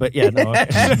kid, but yeah, no.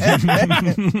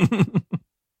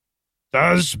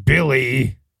 Does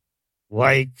Billy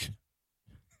like...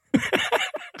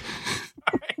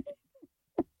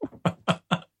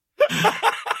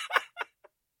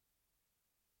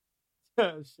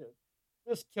 Oh, shit.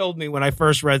 This killed me when I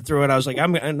first read through it. I was like,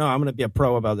 I'm going to be a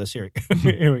pro about this. Here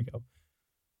we go.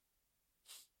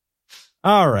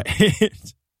 All right.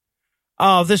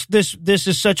 Oh, this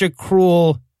is such a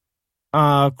cruel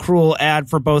ad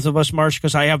for both of us, Marsh,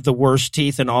 because I have the worst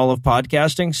teeth in all of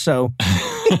podcasting. So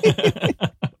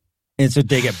it's a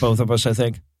dig at both of us, I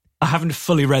think. I haven't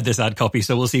fully read this ad copy,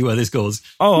 so we'll see where this goes.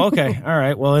 Oh, okay. All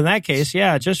right. Well, in that case,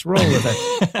 yeah, just roll with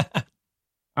it.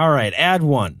 All right. Ad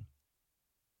 1.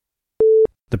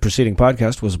 The preceding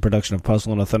podcast was a production of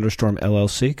Puzzle and a Thunderstorm,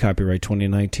 LLC. Copyright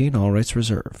 2019. All rights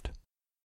reserved.